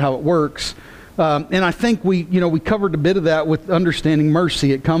how it works. And I think we covered a bit of that with understanding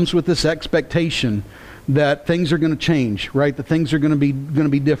mercy. It comes with this expectation that things are going to change, right? That things are going to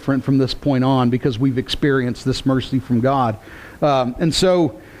be different from this point on because we've experienced this mercy from God. And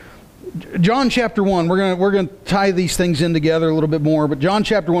so, John chapter 1, we're going to tie these things in together a little bit more. But John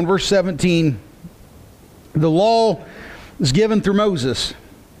chapter 1, verse 17, the law is given through Moses.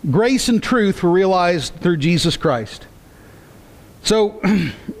 Grace and truth were realized through Jesus Christ. So,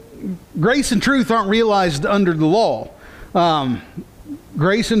 grace and truth aren't realized under the law.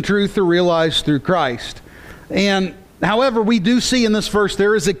 Grace and truth are realized through Christ. And however, we do see in this verse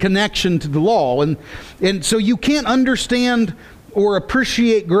there is a connection to the law. And so you can't understand or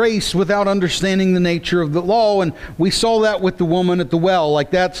appreciate grace without understanding the nature of the law. And we saw that with the woman at the well.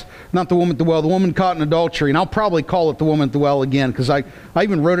 Like, that's not the woman at the well, the woman caught in adultery. And I'll probably call it the woman at the well again, because I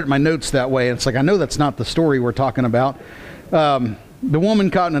even wrote it in my notes that way. And it's like, I know that's not the story we're talking about. The woman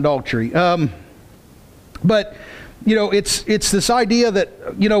caught in adultery. But, you know, it's this idea that,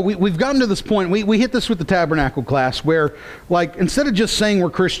 you know, we've gotten to this point. We hit this with the tabernacle class where, like, instead of just saying we're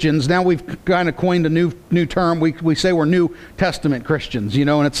Christians, now we've kind of coined a new term. We say we're New Testament Christians, you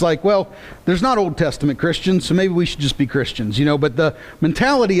know, and it's like, well, there's not Old Testament Christians, so maybe we should just be Christians, you know. But the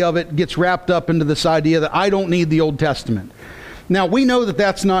mentality of it gets wrapped up into this idea that I don't need the Old Testament. Now, we know that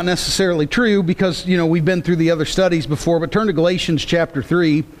that's not necessarily true because, you know, we've been through the other studies before, but turn to Galatians chapter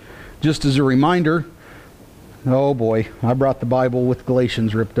 3, just as a reminder. Oh boy, I brought the Bible with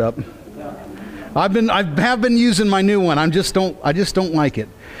Galatians ripped up. I have been using my new one. I just don't like it.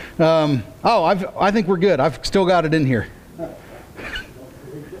 I think we're good. I've still got it in here.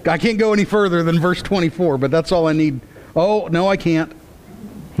 I can't go any further than verse 24, but that's all I need. Oh, no, I can't.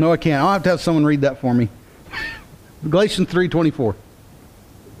 No, I can't. I'll have to have someone read that for me. Galatians 3:24.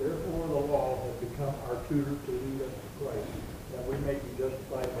 Therefore the law has become our tutor to lead us to Christ, that we may be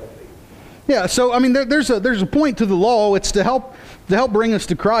justified by faith. Yeah, so I mean, there's a point to the law. It's to help bring us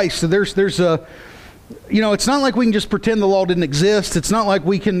to Christ. So there's a, you know, it's not like we can just pretend the law didn't exist. It's not like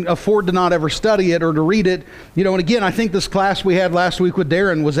we can afford to not ever study it or to read it. You know, and again, I think this class we had last week with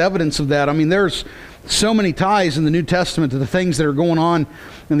Darren was evidence of that. I mean, there's so many ties in the New Testament to the things that are going on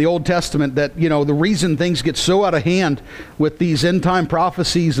in the Old Testament that, you know, the reason things get so out of hand with these end time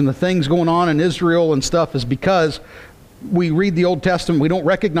prophecies and the things going on in Israel and stuff is because we read the Old Testament, we don't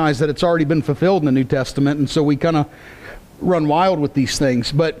recognize that it's already been fulfilled in the New Testament, and so we kind of run wild with these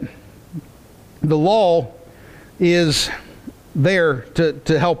things. But the law is there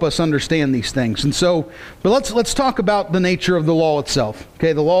to help us understand these things. And so, but let's talk about the nature of the law itself.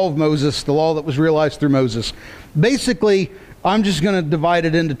 Okay, the law of Moses, the law that was realized through Moses. Basically, I'm just going to divide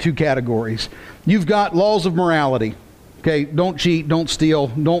it into two categories. You've got laws of morality. Okay, don't cheat, don't steal,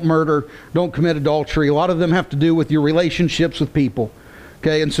 don't murder, don't commit adultery. A lot of them have to do with your relationships with people.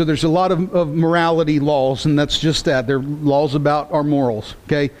 Okay, and so there's a lot of morality laws, and that's just that. They're laws about our morals.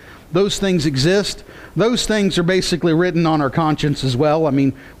 Okay, those things exist. Those things are basically written on our conscience as well. I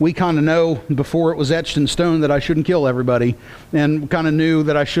mean, we kind of know before it was etched in stone that I shouldn't kill everybody, and kind of knew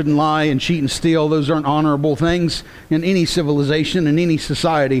that I shouldn't lie and cheat and steal. Those aren't honorable things in any civilization, in any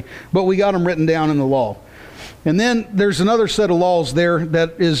society, but we got them written down in the law. And then there's another set of laws there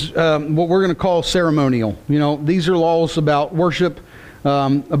that is what we're going to call ceremonial. You know, these are laws about worship,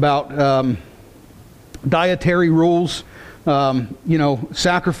 about dietary rules, you know,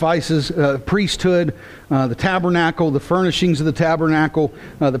 sacrifices, priesthood, the tabernacle, the furnishings of the tabernacle,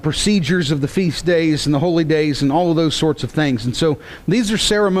 the procedures of the feast days and the holy days and all of those sorts of things. And so these are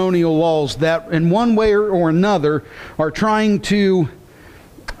ceremonial laws that in one way or another are trying to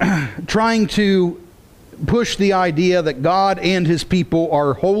push the idea that God and his people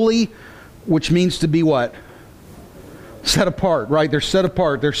are holy, which means to be what? Set apart, right? They're set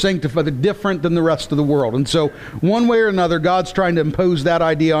apart. They're sanctified. They're different than the rest of the world. And so one way or another, God's trying to impose that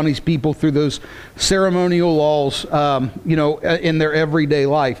idea on his people through those ceremonial laws, you know, in their everyday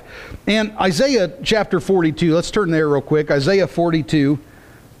life. And Isaiah chapter 42, let's turn there real quick. Isaiah 42,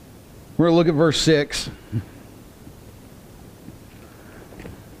 we're going to look at verse 6.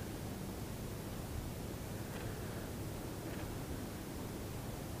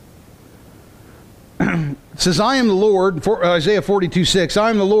 It says, I am the Lord, Isaiah 42:6, I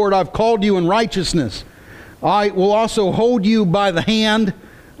am the Lord, I've called you in righteousness. I will also hold you by the hand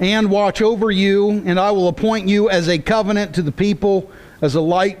and watch over you, and I will appoint you as a covenant to the people, as a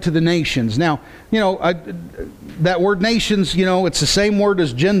light to the nations. Now, you know, that word nations, you know, it's the same word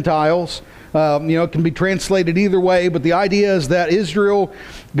as Gentiles. You know, it can be translated either way, but the idea is that Israel,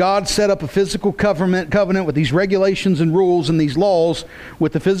 God set up a physical covenant with these regulations and rules and these laws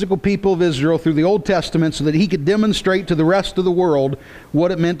with the physical people of Israel through the Old Testament so that he could demonstrate to the rest of the world what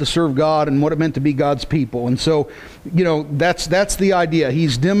it meant to serve God and what it meant to be God's people. And so, you know, that's the idea.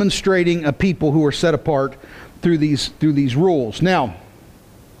 He's demonstrating a people who are set apart through these rules. Now,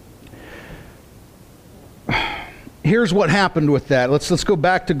 here's what happened with that. Let's go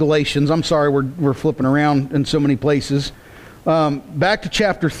back to Galatians. I'm sorry, we're flipping around in so many places. Back to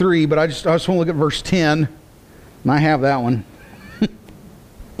chapter 3, but I just want to look at verse 10, and I have that one.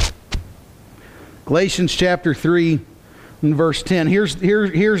 Galatians chapter 3 and verse 10. Here's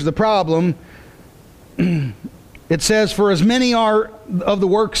the problem. It says, for as many are of the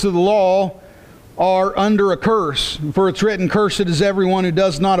works of the law are under a curse, for it's written, cursed is everyone who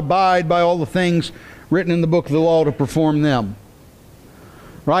does not abide by all the things written in the book of the law to perform them.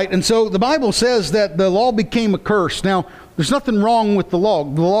 right? And so the Bible says that the law became a curse. Now, there's nothing wrong with the law.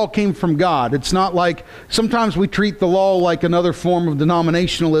 The law came from God. It's not like sometimes we treat the law like another form of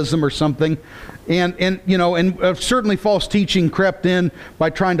denominationalism or something. And certainly false teaching crept in by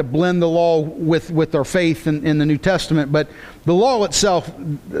trying to blend the law with our faith in the New Testament. But the law itself,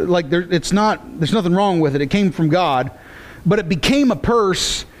 there's nothing wrong with it. It came from God. But it became a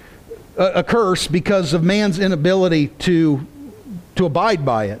curse because of man's inability to abide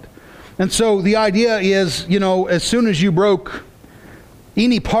by it. And so the idea is, as soon as you broke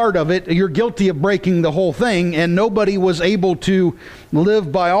any part of it, you're guilty of breaking the whole thing, and nobody was able to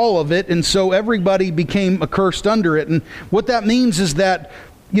live by all of it, and so everybody became accursed under it. And what that means is that,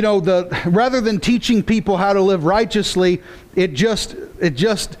 rather than teaching people how to live righteously, it just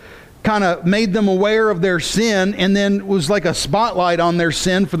kind of made them aware of their sin, and then was like a spotlight on their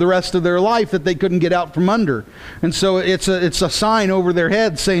sin for the rest of their life that they couldn't get out from under. And so it's a sign over their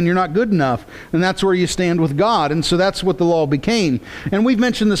head saying you're not good enough, and that's where you stand with God. And so that's what the law became. And we've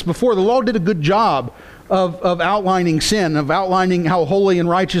mentioned this before. The law did a good job of outlining sin, of outlining how holy and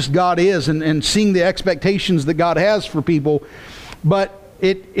righteous God is, and seeing the expectations that God has for people. But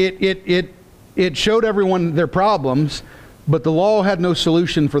it showed everyone their problems. But the law had no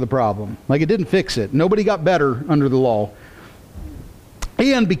solution for the problem. Like, it didn't fix it. Nobody got better under the law.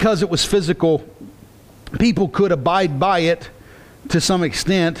 And because it was physical, people could abide by it to some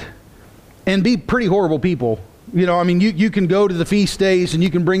extent and be pretty horrible people. You can go to the feast days and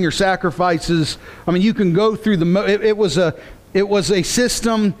you can bring your sacrifices. You can go through it was a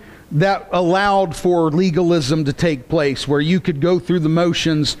system that allowed for legalism to take place, where you could go through the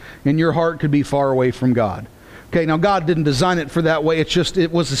motions and your heart could be far away from God. Okay, now God didn't design it for that way.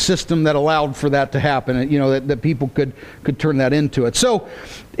 It was a system that allowed for that to happen. That people could turn that into it. So,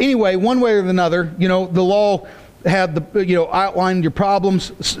 anyway, one way or another, the law had outlined your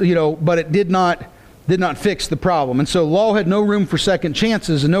problems, but it did not fix the problem. And so, law had no room for second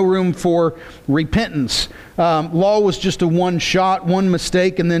chances and no room for repentance. Law was just a one shot, one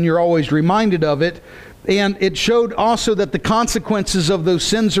mistake, and then you're always reminded of it. And it showed also that the consequences of those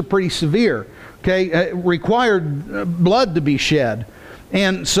sins are pretty severe. Okay, it required blood to be shed.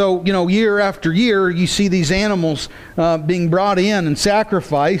 And so, year after year, you see these animals being brought in and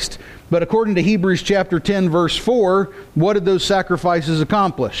sacrificed. But according to Hebrews chapter 10, verse 4, what did those sacrifices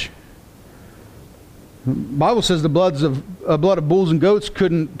accomplish? The Bible says the blood of bulls and goats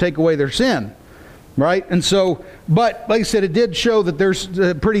couldn't take away their sin. Right? And so, but like I said, it did show that there's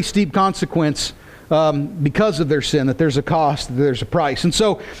a pretty steep consequence because of their sin, that there's a cost, that there's a price. And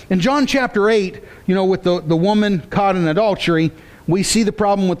so in John chapter 8, with the woman caught in adultery, we see the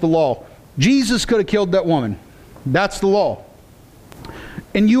problem with the law. Jesus could have killed that woman. That's the law.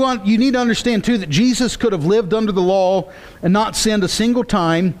 And you need to understand too that Jesus could have lived under the law and not sinned a single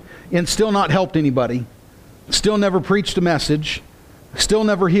time and still not helped anybody, still never preached a message, still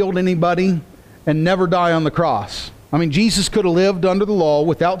never healed anybody, and never die on the cross. Jesus could have lived under the law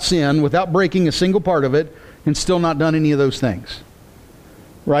without sin, without breaking a single part of it, and still not done any of those things.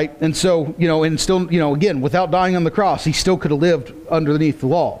 Right? And so, and still, again, without dying on the cross, he still could have lived underneath the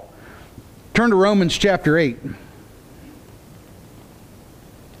law. Turn to Romans chapter 8.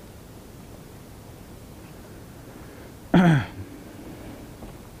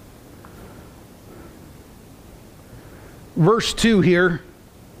 Verse 2 here,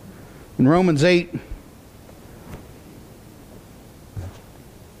 in Romans 8.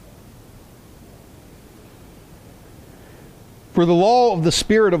 For the law of the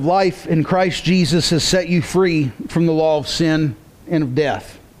Spirit of life in Christ Jesus has set you free from the law of sin and of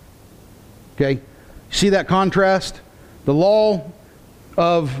death. Okay? See that contrast? The law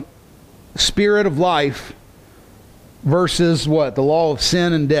of Spirit of life versus what? The law of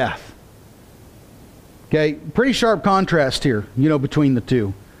sin and death. Okay? Pretty sharp contrast here, between the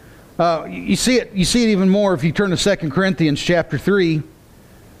two. You see it even more if you turn to 2 Corinthians chapter 3.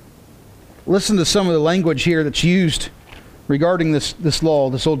 Listen to some of the language here that's used regarding this law,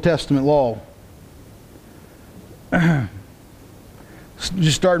 this Old Testament law.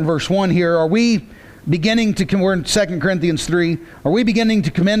 Just start in verse 1 here. We're in 2 Corinthians 3. Are we beginning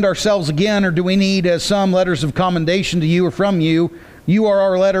to commend ourselves again, or do we need, as some, letters of commendation to you or from you? You are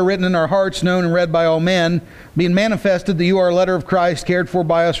our letter written in our hearts, known and read by all men, being manifested that you are a letter of Christ, cared for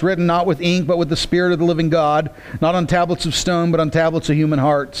by us, written not with ink, but with the Spirit of the living God, not on tablets of stone, but on tablets of human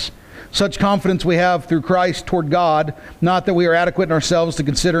hearts. Such confidence we have through Christ toward God, not that we are adequate in ourselves to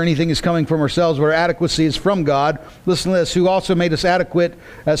consider anything as coming from ourselves, but our adequacy is from God. Listen to this, who also made us adequate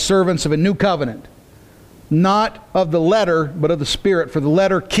as servants of a new covenant, not of the letter, but of the Spirit. For the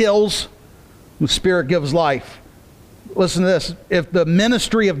letter kills, the Spirit gives life. listen to this, if the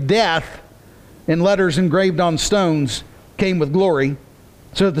ministry of death in letters engraved on stones came with glory,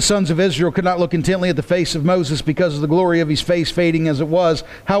 so that the sons of Israel could not look intently at the face of Moses because of the glory of his face fading as it was,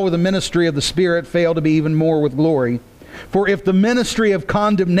 how will the ministry of the Spirit fail to be even more with glory? For if the ministry of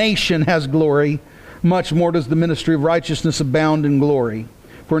condemnation has glory, much more does the ministry of righteousness abound in glory.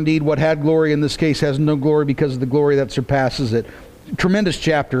 For indeed, what had glory in this case has no glory because of the glory that surpasses it. Tremendous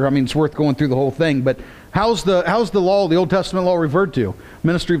chapter. I mean, it's worth going through the whole thing. But how's the law, the Old Testament law, referred to?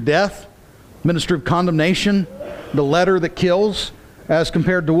 Ministry of death, ministry of condemnation, the letter that kills, as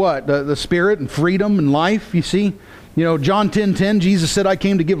compared to what? The Spirit and freedom and life, you see? You know, John 10:10, Jesus said, I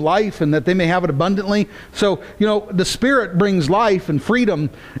came to give life and that they may have it abundantly. So, you know, the Spirit brings life and freedom,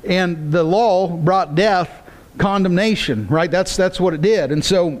 and the law brought death, condemnation, right? That's what it did. And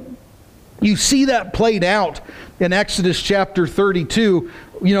so you see that played out in Exodus chapter 32.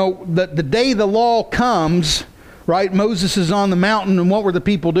 You know, the day the law comes, right, Moses is on the mountain, and what were the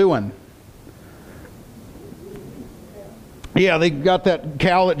people doing? Yeah, they got that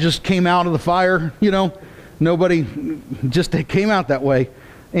cow that just came out of the fire, you know. Nobody, just it came out that way.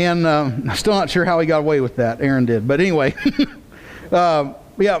 And I'm still not sure how he got away with that. Aaron did. But anyway,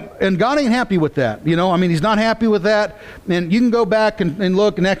 yeah, and God ain't happy with that. You know, I mean, he's not happy with that. And you can go back and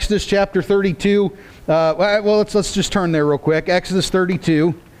look in Exodus chapter 32. Well, let's just turn there real quick. Exodus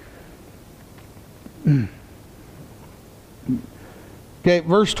 32. Okay,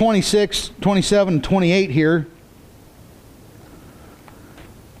 verse 26, 27, and 28 here.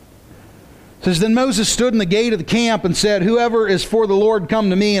 It says, Then Moses stood in the gate of the camp and said, Whoever is for the Lord, come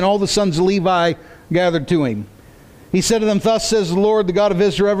to me. And all the sons of Levi gathered to him. He said to them, Thus says the Lord, the God of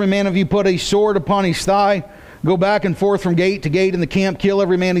Israel, every man of you put a sword upon his thigh, go back and forth from gate to gate in the camp, kill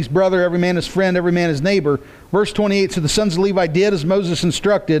every man his brother, every man his friend, every man his neighbor. Verse 28, So the sons of Levi did as Moses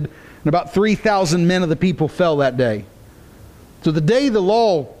instructed, and about 3,000 men of the people fell that day. So the day the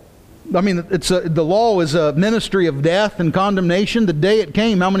law, the law is a ministry of death and condemnation. The day it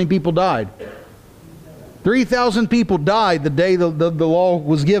came, how many people died? 3,000 people died the day the law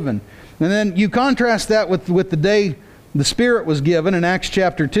was given. And then you contrast that with the day the Spirit was given in Acts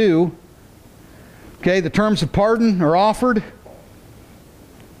chapter 2. Okay, the terms of pardon are offered.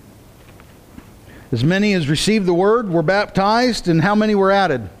 As many as received the word were baptized, and how many were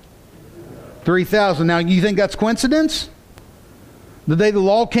added? 3,000. Now, you think that's coincidence? The day the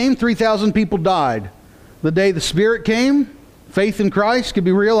law came, 3,000 people died. The day the Spirit came, faith in Christ could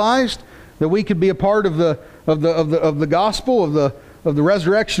be realized, that we could be a part of the gospel of the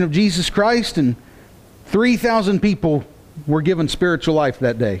resurrection of Jesus Christ, and 3,000 people were given spiritual life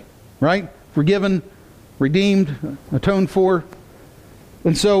that day, right? Forgiven, redeemed, atoned for.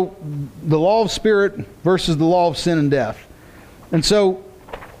 And so the law of Spirit versus the law of sin and death. And so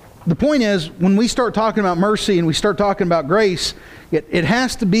the point is, when we start talking about mercy and we start talking about grace, it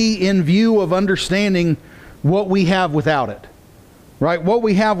has to be in view of understanding what we have without it. Right? What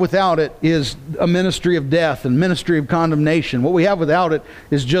we have without it is a ministry of death and ministry of condemnation. What we have without it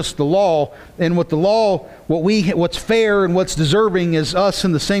is just the law. And with the law, what's fair and what's deserving is us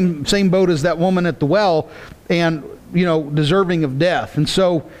in the same boat as that woman at the well, and deserving of death. And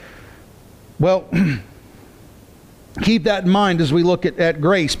so, well, keep that in mind as we look at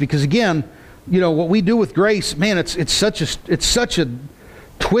grace, because again, what we do with grace, man, it's such a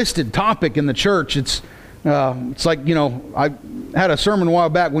twisted topic in the church. It's like, I had a sermon a while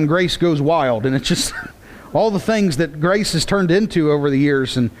back, When Grace Goes Wild, and it's just all the things that grace has turned into over the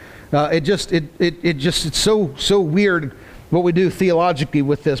years, and it's so weird what we do theologically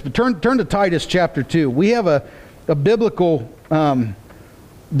with this. But turn to Titus chapter 2. We have a biblical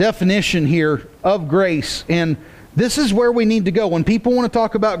definition here of grace, and this is where we need to go. When people want to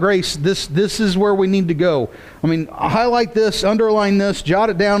talk about grace, this is where we need to go. I mean, highlight this, underline this, jot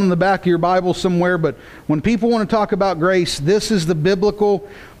it down in the back of your Bible somewhere. But when people want to talk about grace, this is the biblical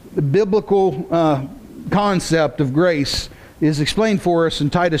concept of grace is explained for us in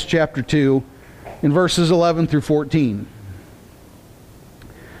Titus chapter 2 in verses 11 through 14.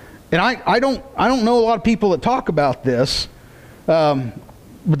 And I don't know a lot of people that talk about this, but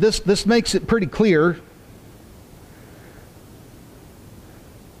this makes it pretty clear.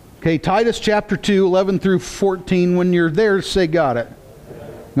 Okay, Titus chapter 2, 11 through 14. When you're there, say got it.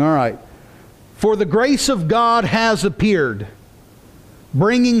 All right. For the grace of God has appeared,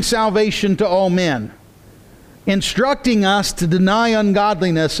 bringing salvation to all men, instructing us to deny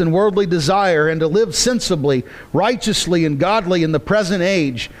ungodliness and worldly desire and to live sensibly, righteously, and godly in the present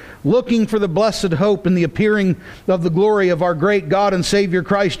age, looking for the blessed hope and the appearing of the glory of our great God and Savior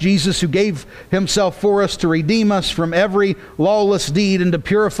Christ Jesus, who gave himself for us to redeem us from every lawless deed and to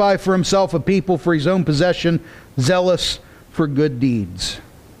purify for himself a people for his own possession, zealous for good deeds.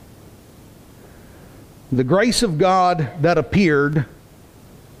 The grace of God that appeared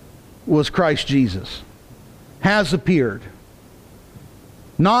was Christ Jesus. Has appeared.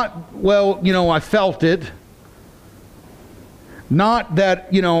 Not, well, I felt it. Not that,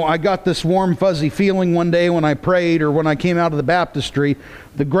 I got this warm, fuzzy feeling one day when I prayed or when I came out of the baptistry.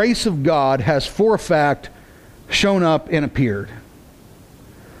 The grace of God has for a fact shown up and appeared.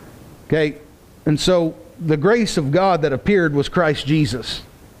 Okay? And so the grace of God that appeared was Christ Jesus.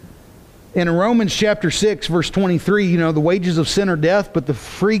 And in Romans chapter 6, verse 23, the wages of sin are death, but the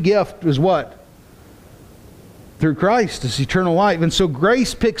free gift is what? Through Christ is eternal life. And so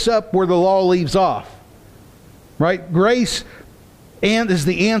grace picks up where the law leaves off. Right? Grace is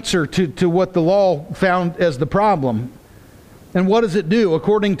the answer to what the law found as the problem. And what does it do?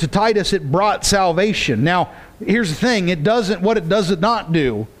 According to Titus, it brought salvation. Now, here's the thing. What it does not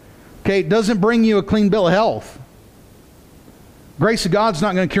do. Okay, it doesn't bring you a clean bill of health. Grace of God's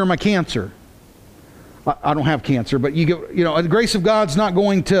not going to cure my cancer. I don't have cancer, but the grace of God's not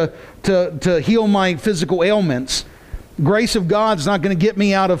going to heal my physical ailments. Grace of God's not going to get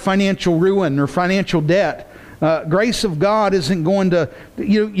me out of financial ruin or financial debt. Grace of God isn't going to,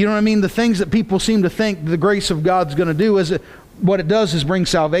 you know what I mean? The things that people seem to think the grace of God's going to do what it does is bring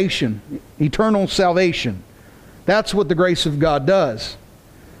salvation, eternal salvation. That's what the grace of God does.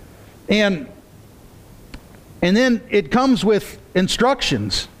 And then it comes with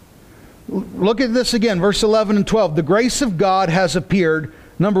instructions. Look at this again, verse 11 and 12. The grace of God has appeared,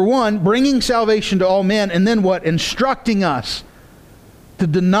 number one, bringing salvation to all men, and then what? Instructing us to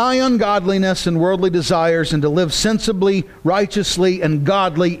deny ungodliness and worldly desires and to live sensibly, righteously, and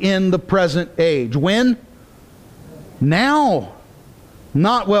godly in the present age. When? Now.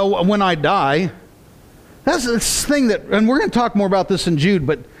 Not, when I die. That's this thing and we're going to talk more about this in Jude,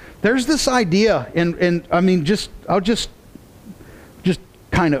 but there's this idea, and I mean, I'll just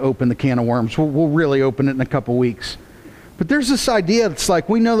kind of open the can of worms. We'll really open it in a couple weeks. But there's this idea that's like,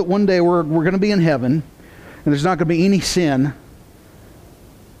 we know that one day we're going to be in heaven, and there's not going to be any sin.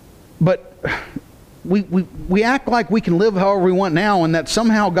 But we act like we can live however we want now, and that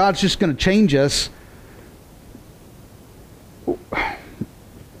somehow God's just going to change us.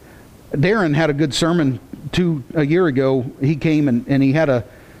 Darren had a good sermon a year ago. He came and he had a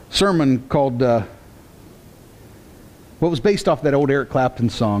sermon called... what was based off that old Eric Clapton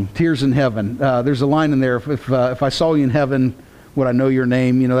song, Tears in Heaven. There's a line in there, if I saw you in heaven, would I know your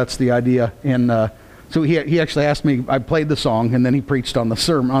name? That's the idea. And so he actually asked me, I played the song, and then he preached on the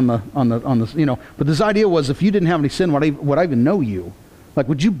sermon, on the but this idea was, if you didn't have any sin, would I even know you? Like,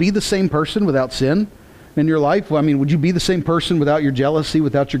 would you be the same person without sin in your life? Well, I mean, would you be the same person without your jealousy,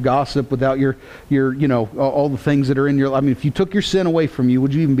 without your gossip, without your all the things that are in your... I mean, if you took your sin away from you,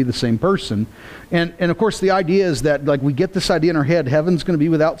 would you even be the same person? And of course, the idea is that, like, we get this idea in our head, heaven's going to be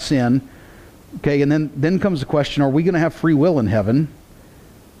without sin. Okay, and then comes the question, are we going to have free will in heaven?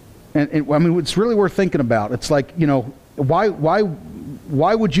 And I mean, it's really worth thinking about. It's like,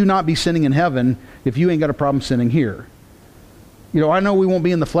 why would you not be sinning in heaven if you ain't got a problem sinning here? I know we won't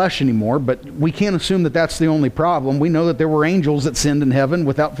be in the flesh anymore, but we can't assume that that's the only problem. We know that there were angels that sinned in heaven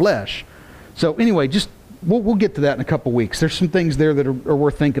without flesh. So anyway, we'll get to that in a couple weeks. There's some things there that are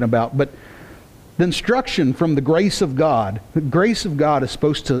worth thinking about. But the instruction from the grace of God is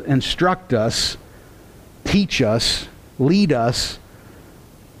supposed to instruct us, teach us, lead us,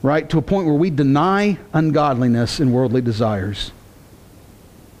 right, to a point where we deny ungodliness and worldly desires.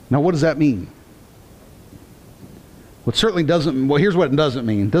 Now, what does that mean? Well, it certainly doesn't... Well, here's what it doesn't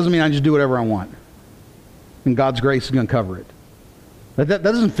mean. It doesn't mean I just do whatever I want, and God's grace is going to cover it. That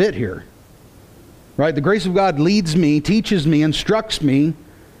doesn't fit here. Right? The grace of God leads me, teaches me, instructs me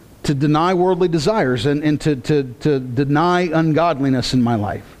to deny worldly desires and to deny ungodliness in my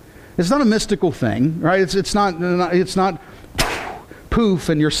life. It's not a mystical thing, right? It's not poof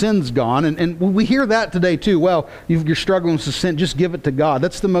and your sin's gone. And we hear that today too. Well, you're struggling with sin, just give it to God.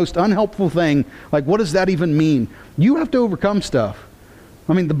 That's the most unhelpful thing. Like, what does that even mean? You have to overcome stuff.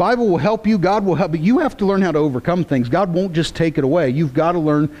 I mean, the Bible will help you, God will help, but you have to learn how to overcome things. God won't just take it away. You've got to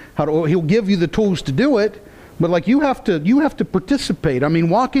learn how to... He'll give you the tools to do it, But like you have to participate. I mean,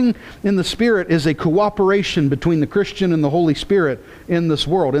 walking in the Spirit is a cooperation between the Christian and the Holy Spirit in this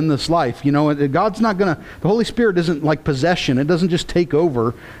world, in this life. You know, God's not going to, the Holy Spirit isn't like possession. It doesn't just take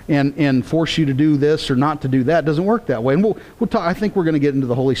over and force you to do this or not to do that. It doesn't work that way. And we'll talk, I think we're going to get into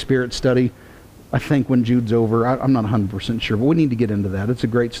the Holy Spirit study, I think, when Jude's over. I'm not 100% sure, but we need to get into that. It's a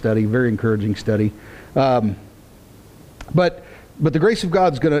great study, very encouraging study. But the grace of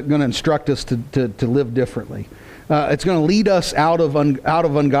God's going to instruct us to live differently. It's going to lead us out of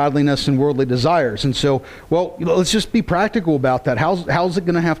ungodliness and worldly desires. And so, well, let's just be practical about that. How's it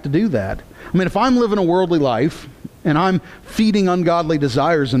going to have to do that? I mean, if I'm living a worldly life and I'm feeding ungodly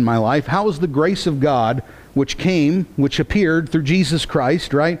desires in my life, how is the grace of God, which appeared through Jesus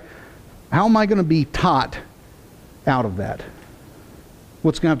Christ, right? How am I going to be taught out of that?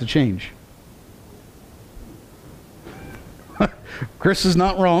 What's going to have to change? Chris is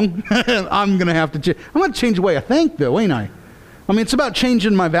not wrong. I'm going to have to change. I'm going to change the way I think, though, ain't I? I mean, it's about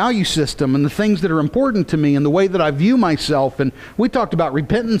changing my value system and the things that are important to me and the way that I view myself. And we talked about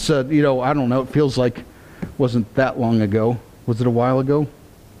repentance, I don't know, it feels like it wasn't that long ago. Was it a while ago?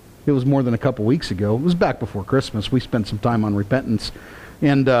 It was more than a couple weeks ago. It was back before Christmas. We spent some time on repentance.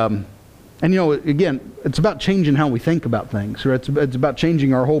 And again, it's about changing how we think about things. Right? It's about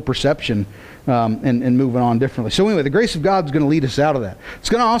changing our whole perception and moving on differently. So anyway, the grace of God is going to lead us out of that. It's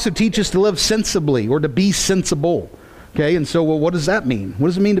going to also teach us to live sensibly or to be sensible. Okay, and so, well, what does that mean? What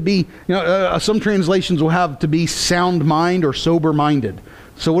does it mean to be, some translations will have to be sound mind or sober minded.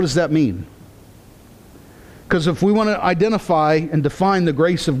 So what does that mean? Because if we want to identify and define the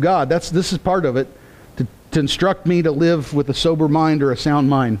grace of God, this is part of it. To instruct me to live with a sober mind or a sound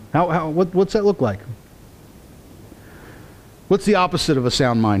mind. What's that look like? What's the opposite of a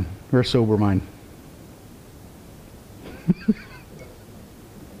sound mind or a sober mind?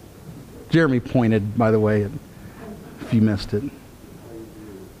 Jeremy pointed, by the way, if you missed it.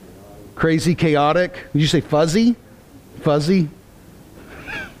 Crazy, chaotic. Did you say fuzzy? Fuzzy?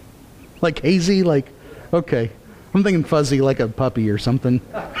 Like hazy? Like, okay. I'm thinking fuzzy like a puppy or something.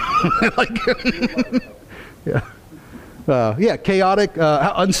 Yeah. Chaotic,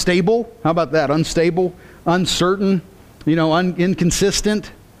 unstable. How about that? Unstable, uncertain,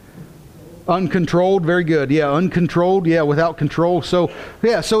 inconsistent, uncontrolled. Very good. Yeah, uncontrolled. Yeah, without control. So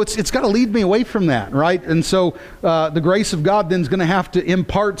it's got to lead me away from that, right? And so the grace of God then is going to have to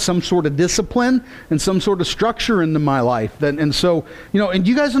impart some sort of discipline and some sort of structure into my life. And so, and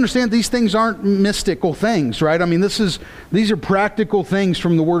you guys understand these things aren't mystical things, right? I mean, these are practical things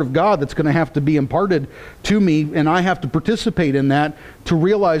from the Word of God that's going to have to be imparted to me, and I have to participate in that to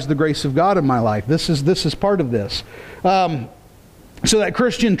realize the grace of God in my life. This is part of this. So that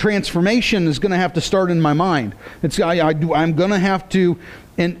Christian transformation is going to have to start in my mind. I'm going to have to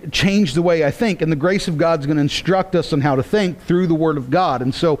change the way I think. And the grace of God is going to instruct us on how to think through the Word of God.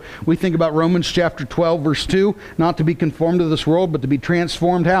 And so we think about Romans chapter 12, verse 2, not to be conformed to this world, but to be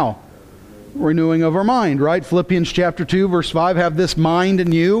transformed how? Renewing of our mind, right? Philippians chapter 2, verse 5, have this mind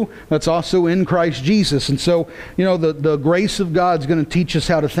in you that's also in Christ Jesus. And so, the grace of God is going to teach us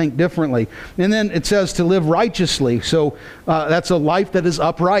how to think differently. And then it says to live righteously. So that's a life that is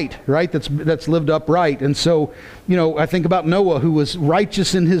upright, right? That's lived upright. And so, I think about Noah, who was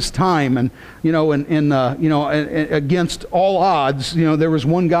righteous in his time, and against all odds, there was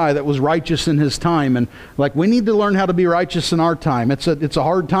one guy that was righteous in his time, and we need to learn how to be righteous in our time. It's a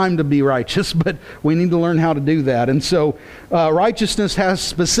hard time to be righteous, but we need to learn how to do that. And so, righteousness has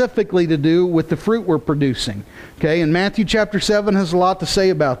specifically to do with the fruit we're producing. Okay, and Matthew chapter 7 has a lot to say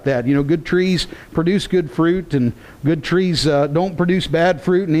about that. Good trees produce good fruit, and good trees don't produce bad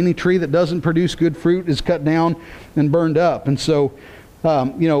fruit, and any tree that doesn't produce good fruit is cut down and burned up. And so,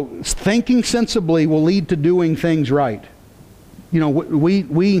 thinking sensibly will lead to doing things right.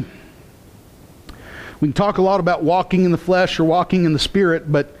 We can talk a lot about walking in the flesh or walking in the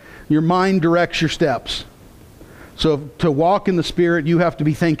Spirit, but your mind directs your steps. So to walk in the Spirit, you have to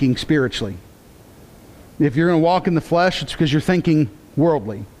be thinking spiritually. If you're going to walk in the flesh, it's because you're thinking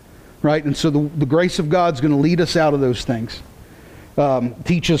worldly, right? And so the grace of God's going to lead us out of those things.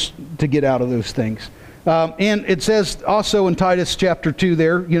 Teach us to get out of those things. And it says also in Titus chapter 2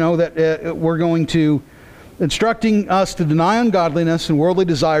 there, that we're going to, instructing us to deny ungodliness and worldly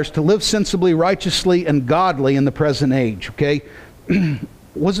desires, to live sensibly, righteously, and godly in the present age, okay?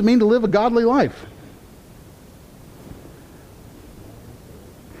 What does it mean to live a godly life?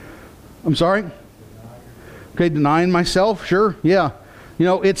 I'm sorry? Okay, denying myself, sure, yeah.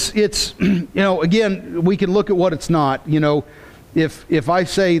 It's again, we can look at what it's not. If I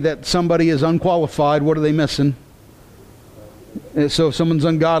say that somebody is unqualified, what are they missing? So if someone's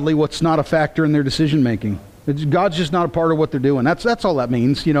ungodly, what's not a factor in their decision making? God's just not a part of what they're doing. That's all that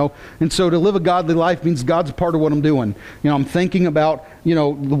means, you know. And so to live a godly life means God's a part of what I'm doing. You know, I'm thinking about, you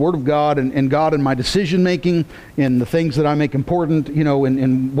know, the Word of God and God in my decision making and the things that I make important, you know,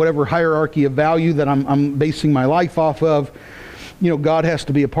 and whatever hierarchy of value that I'm basing my life off of. You know, God has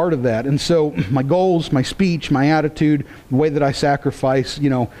to be a part of that. And so my goals, my speech, my attitude, the way that I sacrifice, you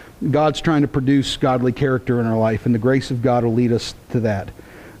know, God's trying to produce godly character in our life, and the grace of God will lead us to that.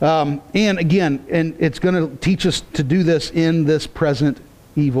 And again, and it's going to teach us to do this in this present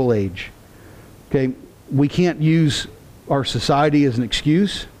evil age. Okay, we can't use our society as an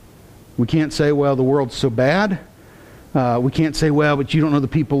excuse. We can't say, well, the world's so bad. We can't say, well, but you don't know the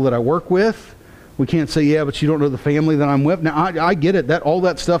people that I work with. We can't say, yeah, but you don't know the family that I'm with. Now, I get it. All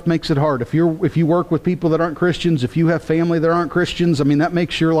that stuff makes it hard. If you work with people that aren't Christians, if you have family that aren't Christians, I mean, that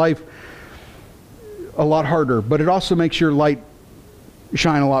makes your life a lot harder. But it also makes your light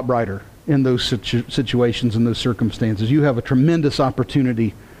shine a lot brighter in those situations, in those circumstances. You have a tremendous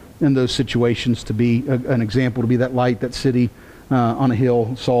opportunity in those situations to be an example, to be that light, that city on a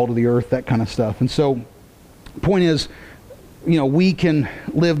hill, salt of the earth, that kind of stuff. And so, the point is, you know, we can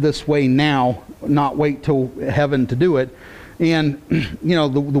live this way now, not wait till heaven to do it. And, you know,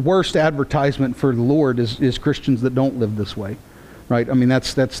 the worst advertisement for the Lord is Christians that don't live this way, right? I mean,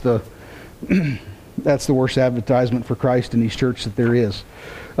 that's the that's the worst advertisement for Christ in these churches that there is.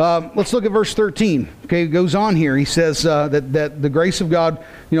 Let's look at verse 13. Okay, it goes on here. He says that the grace of God,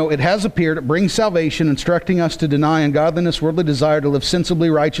 you know, it has appeared. It brings salvation, instructing us to deny ungodliness, worldly desire, to live sensibly,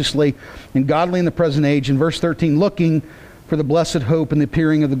 righteously, and godly in the present age. In verse 13, looking for the blessed hope and the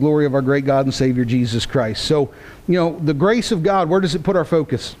appearing of the glory of our great God and Savior, Jesus Christ. So, you know, the grace of God, where does it put our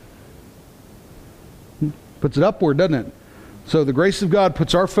focus? Puts it upward, doesn't it? So the grace of God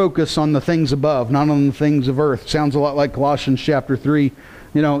puts our focus on the things above, not on the things of earth. Sounds a lot like Colossians chapter 3.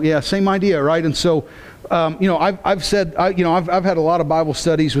 You know, yeah, same idea, right? And so, you know, I've said, you know, I've had a lot of Bible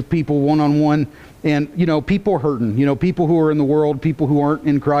studies with people one-on-one, and, you know, people are hurting. You know, people who are in the world, people who aren't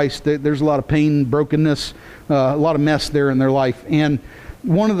in Christ, there's a lot of pain, brokenness, a lot of mess there in their life. And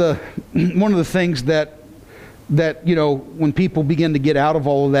one of the things that you know, when people begin to get out of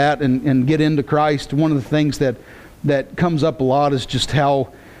all of that and get into Christ, one of the things that comes up a lot is just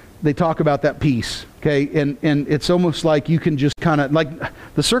how they talk about that peace. Okay, and it's almost like you can just kind of, like,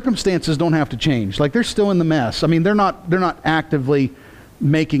 the circumstances don't have to change. Like, they're still in the mess. I mean, they're not actively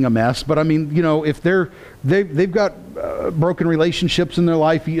making a mess, but I mean, you know, if they've got broken relationships in their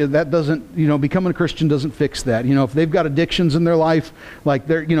life, that doesn't, you know, becoming a Christian doesn't fix that. You know, if they've got addictions in their life, like,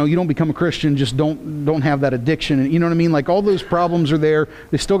 they're, you know, you don't become a Christian, just don't have that addiction. You know what I mean? Like, all those problems are there.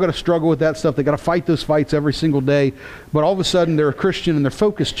 They still got to struggle with that stuff. They got to fight those fights every single day. But all of a sudden, they're a Christian and their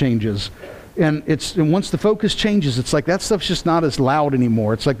focus changes. And once the focus changes, it's like that stuff's just not as loud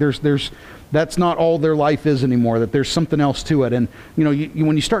anymore. It's like that's not all their life is anymore, that there's something else to it. And, you know,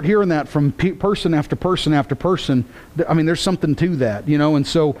 when you start hearing that from person after person after person, I mean, there's something to that, you know. And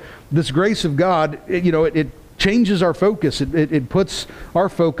so this grace of God, you know, it changes our focus. It puts our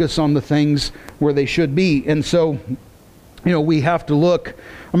focus on the things where they should be. And so, you know, we have to look.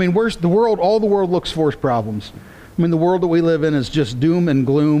 I mean, where's the world? All the world looks for is problems. I mean, the world that we live in is just doom and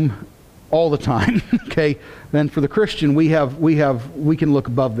gloom all the time. Okay, then for the Christian, we can look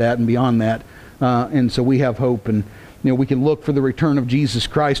above that and beyond that, and so we have hope, and, you know, we can look for the return of Jesus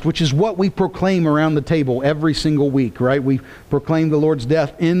Christ, which is what we proclaim around the table every single week, right? We proclaim the Lord's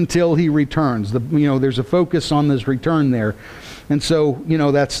death until He returns. You know, there's a focus on this return there, and so, you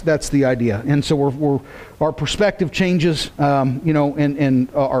know, that's the idea. And so our perspective changes, you know,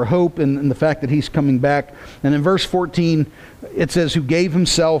 and our hope and the fact that He's coming back. And in verse 14, it says, "Who gave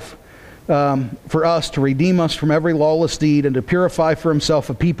Himself for us to redeem us from every lawless deed and to purify for Himself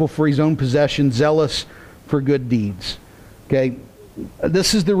a people for His own possession, zealous for good deeds." Okay,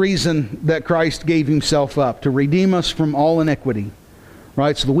 this is the reason that Christ gave Himself up, to redeem us from all iniquity,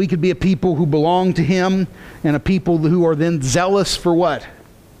 right? So that we could be a people who belong to Him, and a people who are then zealous for what?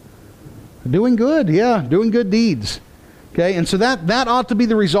 Doing good, yeah, doing good deeds. Okay, and so that ought to be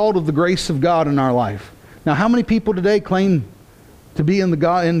the result of the grace of God in our life. Now, how many people today claim to be in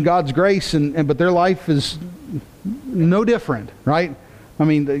God's grace, but their life is no different, right? I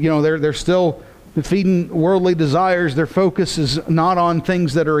mean, you know, they're still feeding worldly desires. Their focus is not on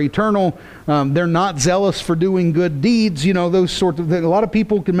things that are eternal. They're not zealous for doing good deeds. You know, those sorts of things. A lot of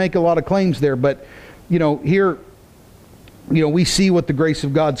people can make a lot of claims there, but, you know, here, you know, we see what the grace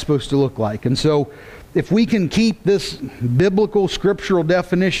of God's supposed to look like. And so, if we can keep this biblical, scriptural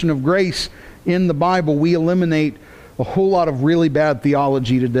definition of grace in the Bible, we eliminate a whole lot of really bad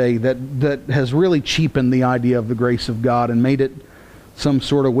theology today that has really cheapened the idea of the grace of God and made it some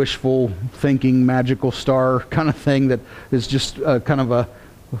sort of wishful thinking, magical star kind of thing that is just kind of a,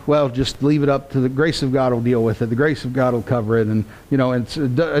 well, just leave it up to the grace of God will deal with it. The grace of God will cover it. And,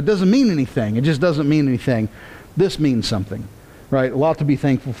 it doesn't mean anything. It just doesn't mean anything. This means something, right? A lot to be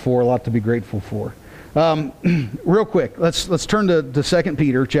thankful for, a lot to be grateful for. Real quick, let's turn to 2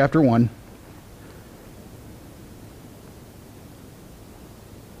 Peter chapter 1.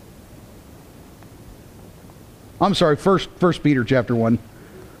 I'm sorry, First Peter chapter 1.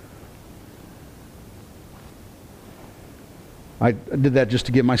 I did that just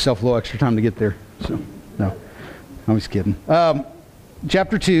to give myself a little extra time to get there. So, no, I was kidding.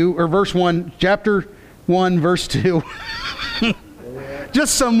 Chapter 2, or verse 1, chapter 1, verse 2.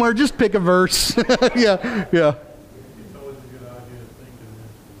 Just somewhere, just pick a verse. Yeah. It's always a good idea to think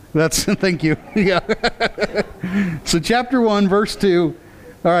in this. Thank you. Yeah. So chapter 1, verse 2.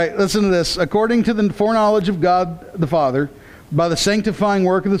 All right, listen to this. According to the foreknowledge of God the Father, by the sanctifying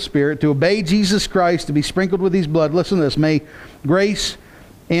work of the Spirit, to obey Jesus Christ, to be sprinkled with his blood. Listen to this. May grace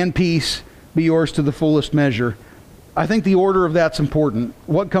and peace be yours to the fullest measure. I think the order of that's important.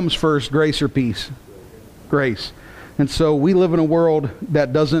 What comes first, grace or peace? Grace. And so we live in a world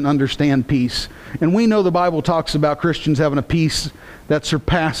that doesn't understand peace. And we know the Bible talks about Christians having a peace that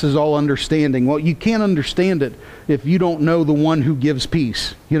surpasses all understanding. Well, you can't understand it if you don't know the one who gives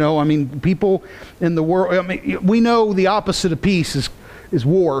peace. People in the world, we know the opposite of peace is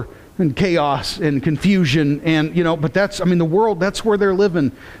war and chaos and confusion. And, but the world, that's where they're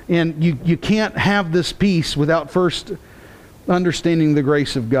living. And you can't have this peace without first understanding the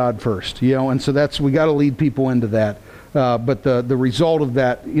grace of God first, and so we got to lead people into that. But the result of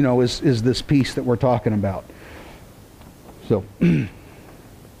that, is this peace that we're talking about. So,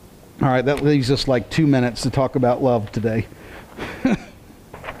 all right, that leaves us like 2 minutes to talk about love today.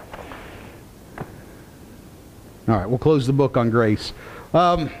 All right, we'll close the book on grace.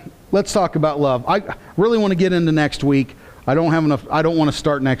 Let's talk about love. I really want to get into next week. I don't want to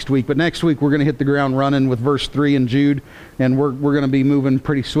start next week, but next week we're going to hit the ground running with verse 3 in Jude, and we're going to be moving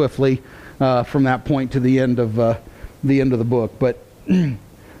pretty swiftly from that point to the end of the book. But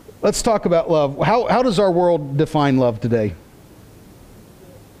let's talk about love. How does our world define love today?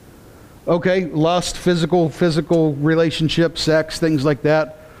 Okay, lust, physical relationships, sex, things like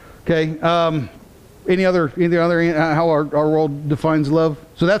that. Okay, any other how our world defines love?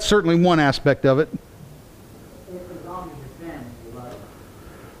 So that's certainly one aspect of it.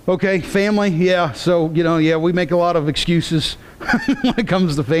 Okay, family, yeah. So, we make a lot of excuses when it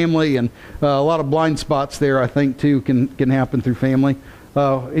comes to family, and a lot of blind spots there, I think, too, can happen through family.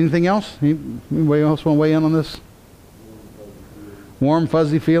 Anything else? Anybody else want to weigh in on this? Warm,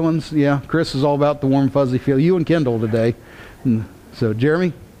 fuzzy feelings? Yeah, Chris is all about the warm, fuzzy feel. You and Kendall today. And so,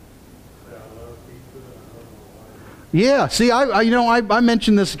 Jeremy? Yeah, see, I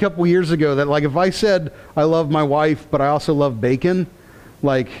mentioned this a couple years ago, that like if I said I love my wife, but I also love bacon,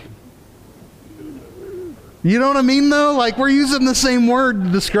 like, you know what I mean though? Like, we're using the same word to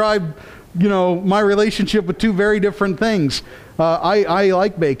describe, my relationship with two very different things. I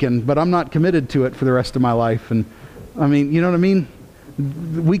like bacon, but I'm not committed to it for the rest of my life. And you know what I mean?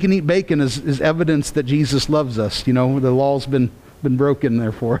 We can eat bacon as evidence that Jesus loves us. The law's been broken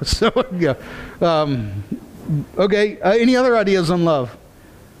there for us. So, yeah. Okay, any other ideas on love?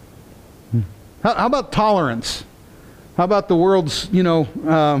 How about tolerance? How about the world's,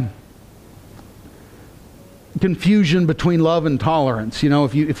 confusion between love and tolerance?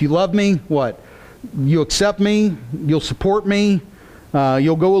 If you love me, what? You accept me, you'll support me,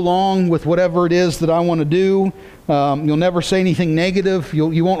 you'll go along with whatever it is that I want to do. You'll never say anything negative.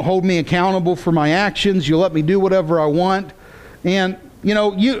 You won't hold me accountable for my actions. You'll let me do whatever I want. And,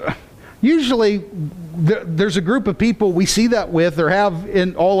 usually there's a group of people we see that with, or have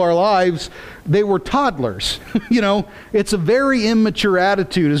in all our lives. They were toddlers. It's a very immature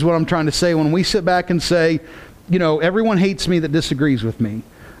attitude is what I'm trying to say when we sit back and say, everyone hates me that disagrees with me.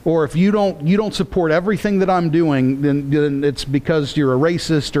 Or if you don't support everything that I'm doing, then it's because you're a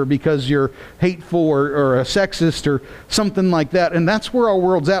racist, or because you're hateful, or a sexist, or something like that. And that's where our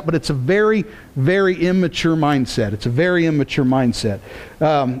world's at. But it's a very, very immature mindset. It's a very immature mindset.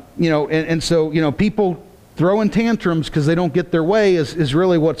 And so people throwing tantrums because they don't get their way is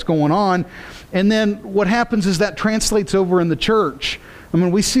really what's going on. And then what happens is that translates over in the church.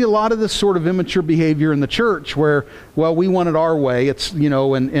 We see a lot of this sort of immature behavior in the church where, well, we want it our way. It's,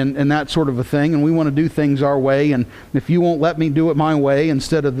 and that sort of a thing. And we want to do things our way. And if you won't let me do it my way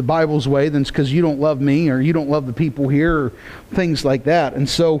instead of the Bible's way, then it's because you don't love me, or you don't love the people here, or things like that. And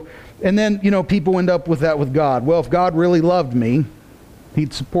so, and then, people end up with that with God. Well, if God really loved me,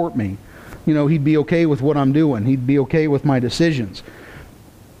 he'd support me. He'd be okay with what I'm doing. He'd be okay with my decisions.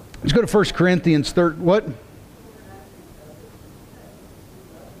 Let's go to 1 Corinthians 13. What?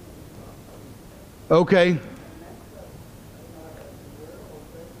 Okay.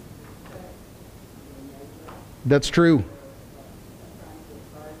 That's true.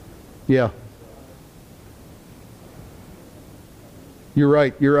 Yeah. You're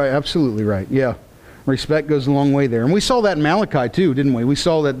right. You're right. Absolutely right. Yeah. Respect goes a long way there. And we saw that in Malachi too, didn't we? We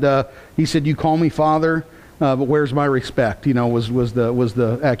saw that he said, "You call me Father, but where's my respect?" Was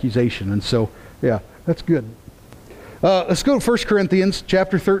the accusation. And so, yeah, that's good. Let's go to 1 Corinthians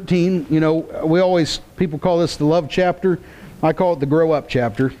chapter 13. People call this the love chapter. I call it the grow up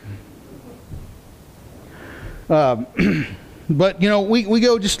chapter. But we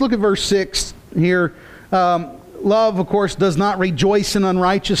go, just look at verse 6 here. Love, of course, does not rejoice in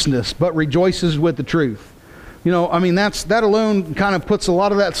unrighteousness, but rejoices with the truth. That alone kind of puts a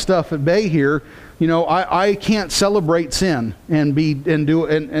lot of that stuff at bay here. I can't celebrate sin and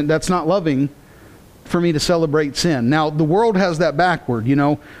that's not loving for me to celebrate sin. Now, the world has that backward.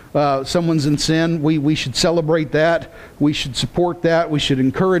 Someone's in sin, we should celebrate that. We should support that. We should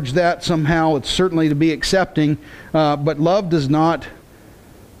encourage that somehow. It's certainly to be accepting. But love does not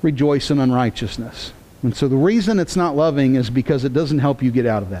rejoice in unrighteousness. And so the reason it's not loving is because it doesn't help you get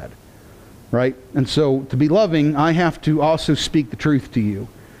out of that. Right? And so to be loving, I have to also speak the truth to you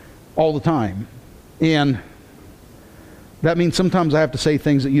all the time. And that means sometimes I have to say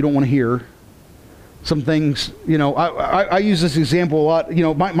things that you don't want to hear. Some things, I use this example a lot.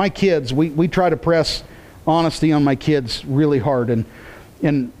 My kids, we try to press honesty on my kids really hard. And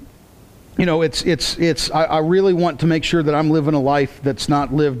I really want to make sure that I'm living a life that's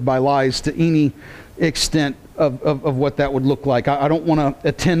not lived by lies to any extent of what that would look like. I don't want to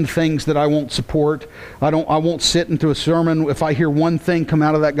attend things that I won't support. I won't sit into a sermon. If I hear one thing come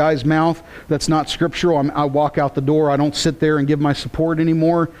out of that guy's mouth that's not scriptural, I walk out the door. I don't sit there and give my support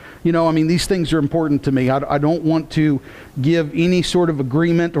anymore. These things are important to me. I don't want to give any sort of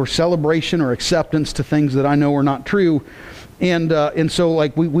agreement or celebration or acceptance to things that I know are not true. And so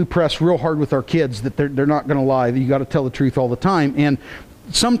we press real hard with our kids that they're not going to lie. You got to tell the truth all the time. And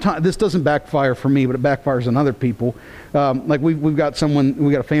sometimes this doesn't backfire for me, but it backfires on other people. We've got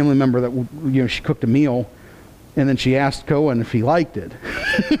a family member that she cooked a meal, and then she asked Cohen if he liked it,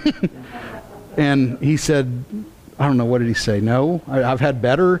 and he said, I don't know, what did he say? No, I've had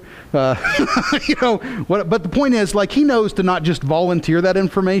better. But the point is, he knows to not just volunteer that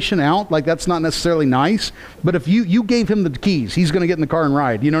information out. That's not necessarily nice. But if you gave him the keys, he's going to get in the car and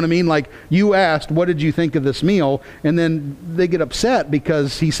ride. You know what I mean? You asked, what did you think of this meal? And then they get upset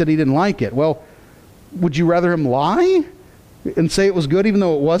because he said he didn't like it. Well, would you rather him lie and say it was good even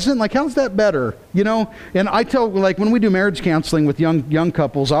though it wasn't? How's that better? And I tell, when we do marriage counseling with young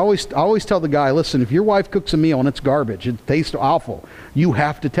couples, I always tell the guy, listen, if your wife cooks a meal and it's garbage, it tastes awful, you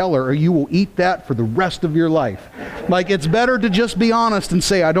have to tell her or you will eat that for the rest of your life. It's better to just be honest and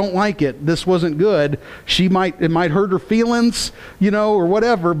say, I don't like it, this wasn't good. It might hurt her feelings, or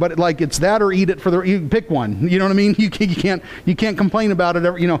whatever, but it's that or eat it you pick one. You know what I mean? You can't complain about it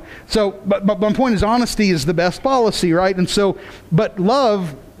ever, So, but my point is, honesty is the best policy, right? And so, but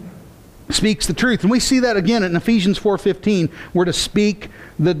love speaks the truth. And we see that again in Ephesians 4:15. We're to speak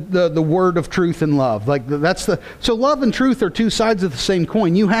the word of truth in love. So love and truth are two sides of the same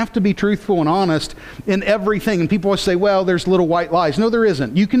coin. You have to be truthful and honest in everything. And people always say, well, there's little white lies. No, there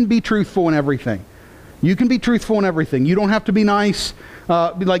isn't. You can be truthful in everything. You can be truthful in everything. You don't have to be nice.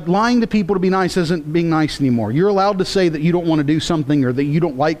 Lying to people to be nice isn't being nice anymore. You're allowed to say that you don't want to do something, or that you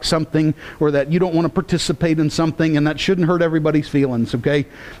don't like something, or that you don't want to participate in something, and that shouldn't hurt everybody's feelings, okay?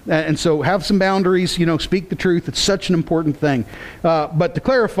 And so have some boundaries, speak the truth. It's such an important thing. But to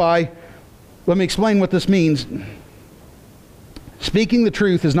clarify, let me explain what this means. Speaking the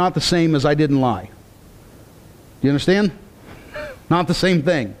truth is not the same as I didn't lie. Do you understand? Not the same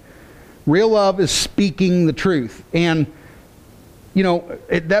thing. Real love is speaking the truth. And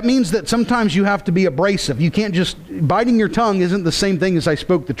that means that sometimes you have to be abrasive. You can't just, biting your tongue isn't the same thing as I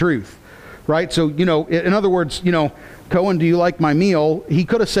spoke the truth, right? So, in other words, Cohen, do you like my meal? He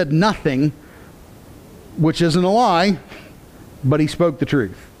could have said nothing, which isn't a lie, but he spoke the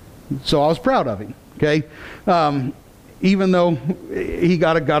truth. So I was proud of him, okay? Even though he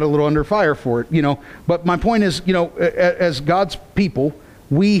got a little under fire for it, But my point is, as God's people,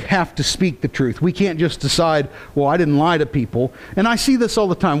 we have to speak the truth. We can't just decide, well, I didn't lie to people. And I see this all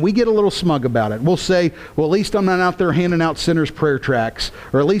the time. We get a little smug about it. We'll say, well, at least I'm not out there handing out sinners' prayer tracts.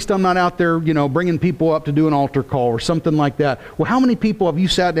 Or at least I'm not out there, bringing people up to do an altar call or something like that. Well, how many people have you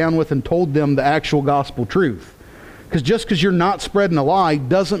sat down with and told them the actual gospel truth? Because just because you're not spreading a lie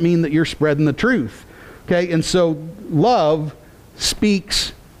doesn't mean that you're spreading the truth. Okay? And so love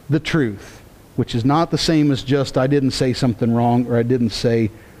speaks the truth, which is not the same as just I didn't say something wrong, or I didn't say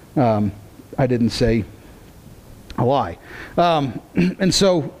a lie. And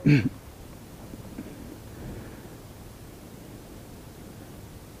so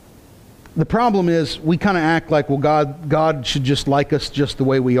the problem is we kind of act like, well, God should just like us just the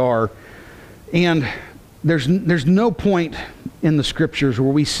way we are. And there's no point in the scriptures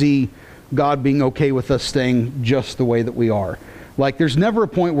where we see God being okay with us staying just the way that we are. Like, there's never a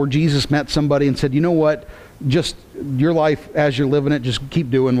point where Jesus met somebody and said, you know what, just your life as you're living it, just keep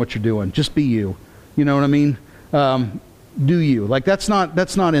doing what you're doing. Just be you. You know what I mean? Do you. Like, that's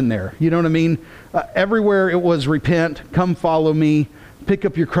not in there. You know what I mean? Everywhere it was repent, come follow me, pick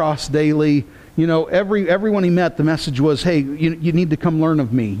up your cross daily. You know, everyone he met, the message was, hey, you need to come learn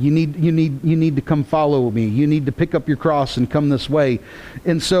of me. You need to come follow me. You need to pick up your cross and come this way.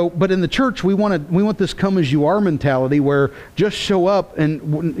 And so, but in the church, we want this come as you are mentality, where just show up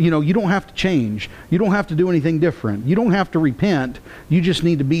and, you know, you don't have to change. You don't have to do anything different. You don't have to repent. You just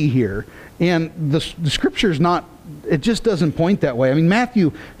need to be here. And the scripture's not, it just doesn't point that way. I mean,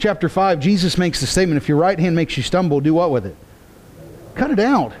 Matthew chapter 5, Jesus makes the statement, if your right hand makes you stumble, do what with it? Cut it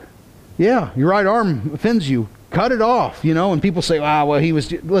out. Yeah, your right arm offends you. Cut it off, you know. And people say, well, he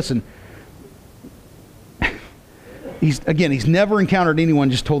was... Listen, he's never encountered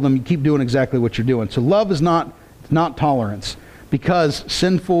anyone just told them, you keep doing exactly what you're doing. So love is not tolerance, because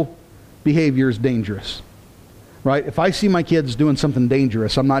sinful behavior is dangerous, right? If I see my kids doing something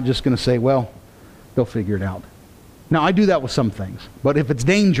dangerous, I'm not just going to say, well, they'll figure it out. Now, I do that with some things. But if it's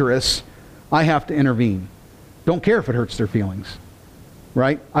dangerous, I have to intervene. Don't care if it hurts their feelings.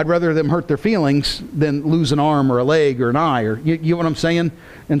 Right? I'd rather them hurt their feelings than lose an arm or a leg or an eye, or you know what I'm saying?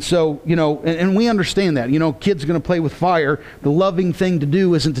 And so, you know, and we understand that. You know, kids are going to play with fire. The loving thing to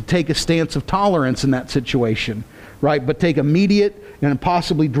do isn't to take a stance of tolerance in that situation, right? But take immediate and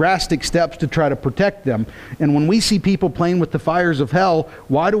possibly drastic steps to try to protect them. And when we see people playing with the fires of hell,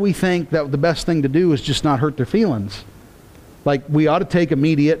 why do we think that the best thing to do is just not hurt their feelings? Like, we ought to take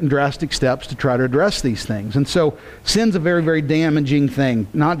immediate and drastic steps to try to address these things. And so sin's a very, very damaging thing,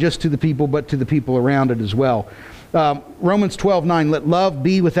 not just to the people, but to the people around it as well. Romans 12:9, let love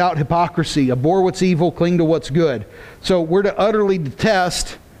be without hypocrisy. Abhor what's evil, cling to what's good. So we're to utterly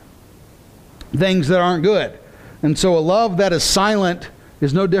detest things that aren't good. And so a love that is silent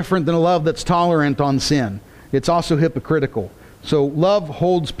is no different than a love that's tolerant on sin. It's also hypocritical. So love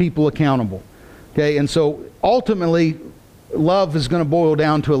holds people accountable. Okay, and so ultimately, love is going to boil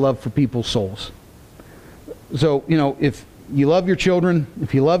down to a love for people's souls. So, you know, if you love your children,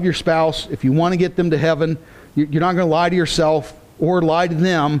 if you love your spouse, if you want to get them to heaven, you're not going to lie to yourself or lie to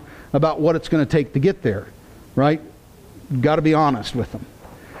them about what it's going to take to get there, right? You've got to be honest with them.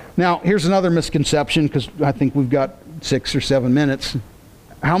 Now, here's another misconception, because I think we've got 6 or 7 minutes.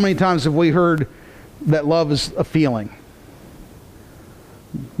 How many times have we heard that love is a feeling?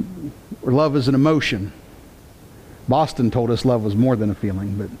 Or love is an emotion? Boston told us love was more than a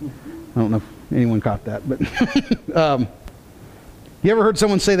feeling, but I don't know if anyone caught that. But you ever heard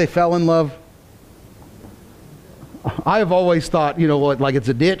someone say they fell in love? I have always thought, you know, like it's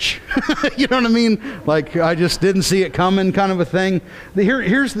a ditch. You know what I mean? Like, I just didn't see it coming, kind of a thing.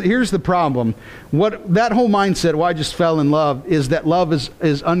 Here's the problem. What that whole mindset, well, I just fell in love, is that love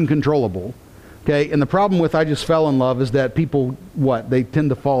is uncontrollable. Okay, and the problem with I just fell in love is that people, they tend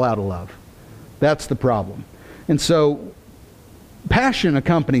to fall out of love. That's the problem. And so passion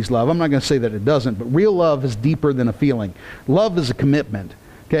accompanies love. I'm not going to say that it doesn't, but real love is deeper than a feeling. Love is a commitment.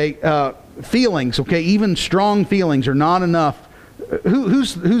 Okay, feelings. Okay, even strong feelings are not enough.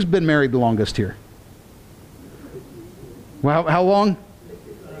 Who's been married the longest here? Well, how long?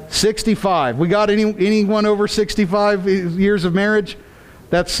 65. We got anyone over 65 years of marriage?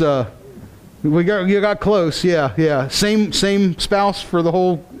 That's you got close. Yeah. Same spouse for the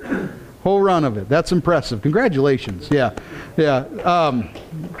whole run of it. That's impressive. Congratulations. Yeah.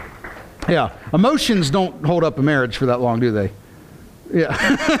 Emotions don't hold up a marriage for that long, do they? Yeah.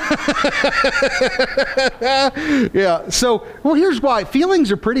 Yeah. So, well, here's why.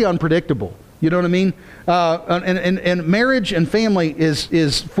 Feelings are pretty unpredictable. You know what I mean? And marriage and family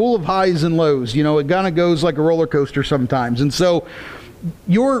is full of highs and lows. You know, it kind of goes like a roller coaster sometimes. And so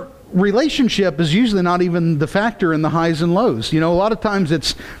your relationship is usually not even the factor in the highs and lows. A lot of times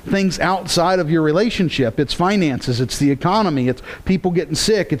it's things outside of your relationship. It's finances, it's the economy, it's people getting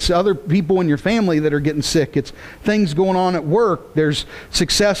sick, it's other people in your family that are getting sick, it's things going on at work, there's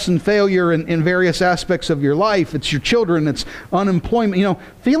success and failure in various aspects of your life, it's your children, it's unemployment.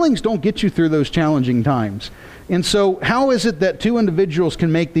 Feelings don't get you through those challenging times. And so how is it that two individuals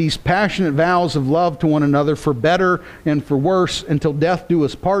can make these passionate vows of love to one another for better and for worse until death do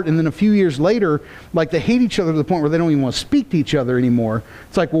us part, and then a few years later, like they hate each other to the point where they don't even want to speak to each other anymore?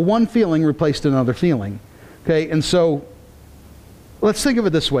 It's like, well, one feeling replaced another feeling. Okay, and so let's think of it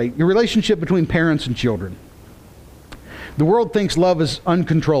this way. Your relationship between parents and children. The world thinks love is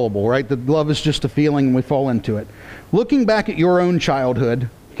uncontrollable, right? That love is just a feeling and we fall into it. Looking back at your own childhood,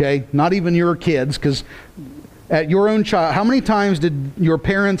 okay, not even your kids, because at your own child, how many times did your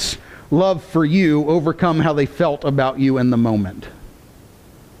parents' love for you overcome how they felt about you in the moment?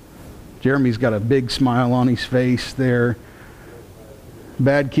 Jeremy's got a big smile on his face there.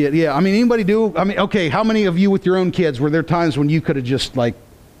 Bad kid. Yeah, anybody do? Okay, how many of you with your own kids, were there times when you could have just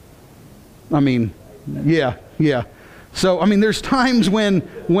yeah. So, there's times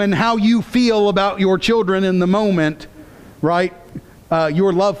when how you feel about your children in the moment, right?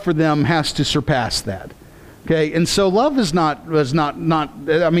 Your love for them has to surpass that. Okay, and so love is not,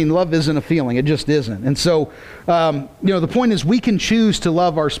 love isn't a feeling. It just isn't. And so, the point is we can choose to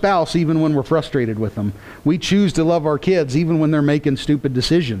love our spouse even when we're frustrated with them. We choose to love our kids even when they're making stupid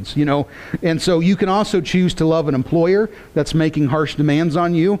decisions, And so you can also choose to love an employer that's making harsh demands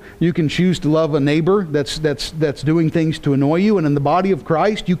on you. You can choose to love a neighbor that's doing things to annoy you. And in the body of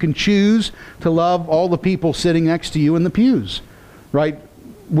Christ, you can choose to love all the people sitting next to you in the pews, right?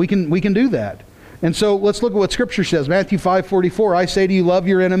 We can do that. And so let's look at what Scripture says. Matthew 5:44, I say to you, love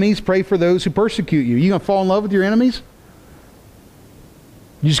your enemies, pray for those who persecute you. You going to fall in love with your enemies?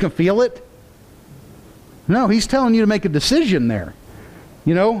 You just going to feel it? No, he's telling you to make a decision there.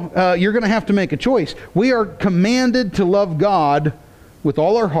 You're going to have to make a choice. We are commanded to love God with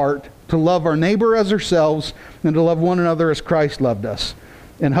all our heart, to love our neighbor as ourselves, and to love one another as Christ loved us.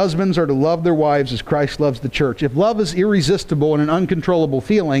 And husbands are to love their wives as Christ loves the church. If love is irresistible and an uncontrollable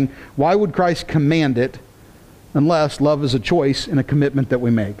feeling, why would Christ command it unless love is a choice and a commitment that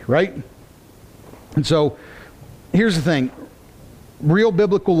we make, right? And so, here's the thing. Real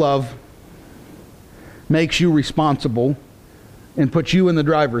biblical love makes you responsible and puts you in the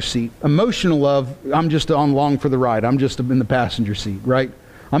driver's seat. Emotional love, I'm just along for the ride. I'm just in the passenger seat, right?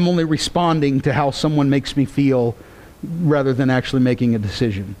 I'm only responding to how someone makes me feel rather than actually making a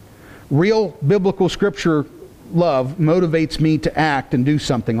decision. Real biblical scripture love motivates me to act and do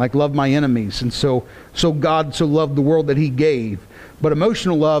something, like love my enemies. And so God so loved the world that he gave. But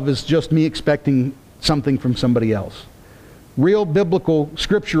emotional love is just me expecting something from somebody else. Real biblical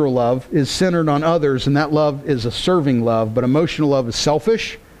scriptural love is centered on others, and that love is a serving love. But emotional love is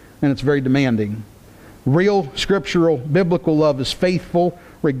selfish, and it's very demanding. Real scriptural biblical love is faithful,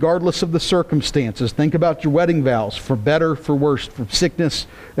 regardless of the circumstances. Think about your wedding vows, for better, for worse, for sickness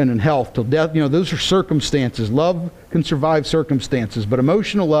and in health, till death. Those are circumstances. Love can survive circumstances, but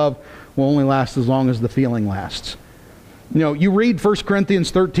emotional love will only last as long as the feeling lasts. You read 1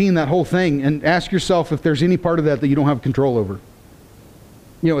 Corinthians 13, that whole thing, and ask yourself if there's any part of that you don't have control over.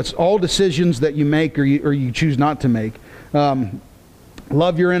 It's all decisions that you make or you choose not to make.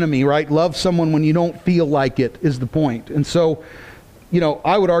 Love your enemy, right? Love someone when you don't feel like it is the point. And so,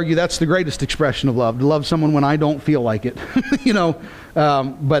 I would argue that's the greatest expression of love, to love someone when I don't feel like it.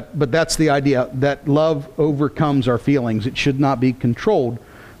 But that's the idea, that love overcomes our feelings. It should not be controlled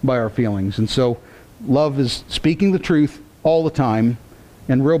by our feelings. And so love is speaking the truth all the time,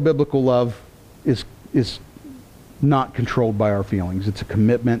 and real biblical love is not controlled by our feelings. It's a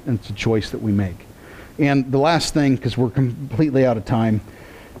commitment, and it's a choice that we make. And the last thing, because we're completely out of time,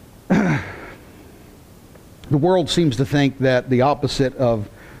 the world seems to think that the opposite of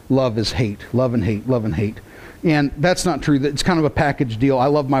love is hate. Love and hate, love and hate. And that's not true. It's kind of a package deal. I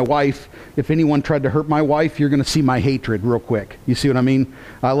love my wife. If anyone tried to hurt my wife, you're going to see my hatred real quick. You see what I mean?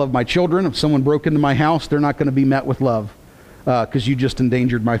 I love my children. If someone broke into my house, they're not going to be met with love because you just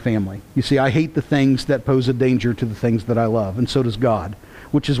endangered my family. You see, I hate the things that pose a danger to the things that I love, and so does God,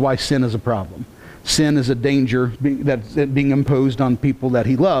 which is why sin is a problem. Sin is a danger that's being imposed on people that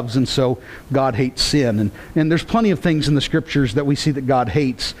he loves, and so God hates sin. And there's plenty of things in the scriptures that we see that God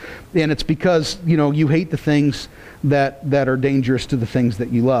hates, and it's because, you hate the things that are dangerous to the things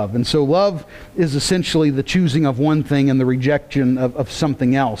that you love. And so love is essentially the choosing of one thing and the rejection of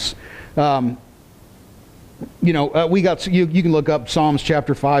something else. we got, you can look up Psalms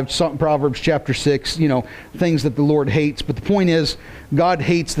chapter 5, Proverbs chapter 6, things that the Lord hates. But the point is, God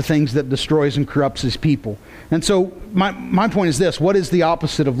hates the things that destroys and corrupts his people. And so my point is this: what is the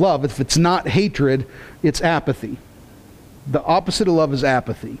opposite of love? If it's not hatred, it's apathy. The opposite of love is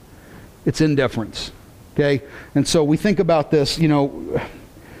apathy. It's indifference. Okay? And so we think about this, this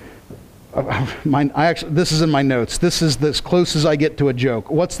is in my notes. This is as close as I get to a joke.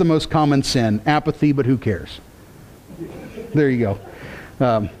 What's the most common sin? Apathy, but who cares? There you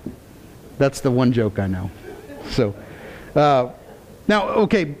go. That's the one joke I know. So, now,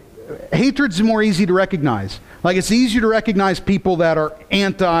 okay, hatred's more easy to recognize. Like, it's easier to recognize people that are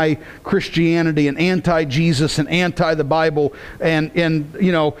anti-Christianity and anti-Jesus and anti the Bible and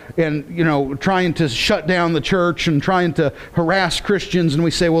trying to shut down the church and trying to harass Christians. And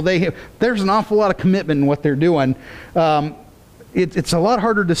we say, well, there's an awful lot of commitment in what they're doing. It's a lot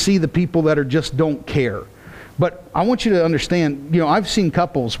harder to see the people that just don't care. But I want you to understand, I've seen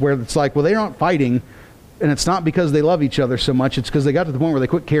couples where it's like, well, they aren't fighting. And it's not because they love each other so much. It's because they got to the point where they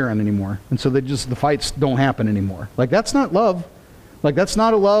quit caring anymore. And so the fights don't happen anymore. Like, that's not love. Like, that's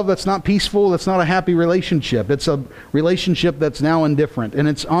not a love. That's not peaceful. That's not a happy relationship. It's a relationship that's now indifferent. And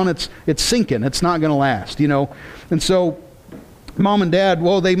it's sinking. It's not going to last, And so mom and dad,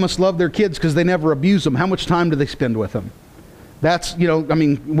 well, they must love their kids because they never abuse them. How much time do they spend with them? That's,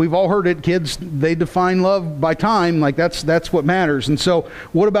 we've all heard it. Kids, they define love by time. Like, that's what matters. And so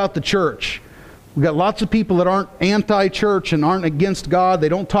what about the church? We've got lots of people that aren't anti-church and aren't against God. They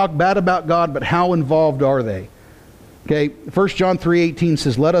don't talk bad about God, but how involved are they? Okay, 1 John 3:18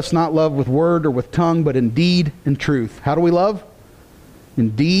 says, let us not love with word or with tongue, but in deed and truth. How do we love?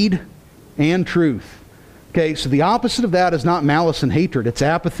 In deed and truth. Okay, so the opposite of that is not malice and hatred. It's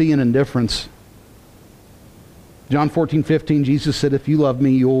apathy and indifference. John 14:15, Jesus said, if you love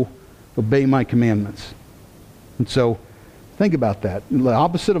me, you'll obey my commandments. And so, think about that. The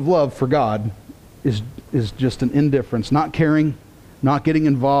opposite of love for God is just an indifference, not caring, not getting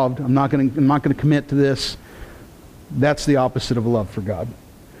involved. I'm not going to commit to this. That's the opposite of love for God.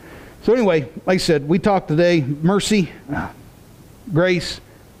 So anyway, like I said, we talked today, mercy, grace,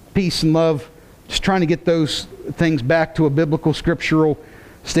 peace, and love. Just trying to get those things back to a biblical, scriptural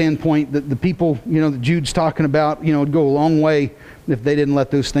standpoint. That the people, that Jude's talking about, would go a long way if they didn't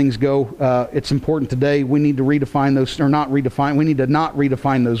let those things go. It's important today. We need to redefine those, or not redefine. We need to not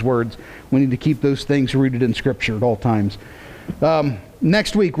redefine those words. We need to keep those things rooted in Scripture at all times.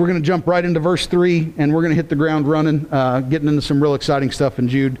 Next week, we're going to jump right into verse 3, and we're going to hit the ground running, getting into some real exciting stuff in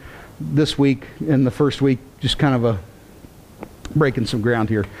Jude this week and the first week, just kind of breaking some ground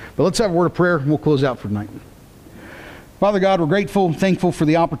here. But let's have a word of prayer, and we'll close out for tonight. Father God, we're grateful and thankful for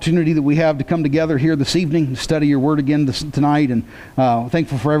the opportunity that we have to come together here this evening to study your word again tonight, and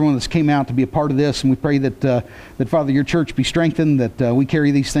thankful for everyone that's came out to be a part of this. And we pray that, Father, your church be strengthened, that we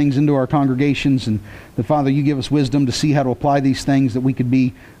carry these things into our congregations, and that, Father, you give us wisdom to see how to apply these things, that we could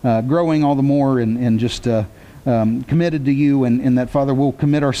be growing all the more and just committed to you, and that, Father, we'll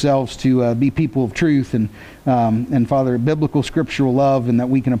commit ourselves to be people of truth and Father, biblical scriptural love, and that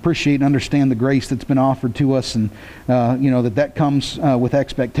we can appreciate and understand the grace that's been offered to us, and that comes with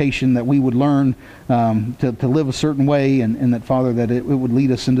expectation that we would learn to live a certain way, and that, Father, that it would lead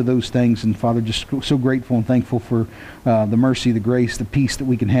us into those things. And Father, just so grateful and thankful for the mercy, the grace, the peace that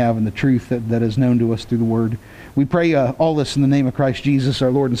we can have, and the truth that is known to us through the word. We pray all this in the name of Christ Jesus, our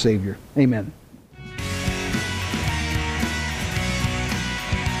Lord and Savior. Amen.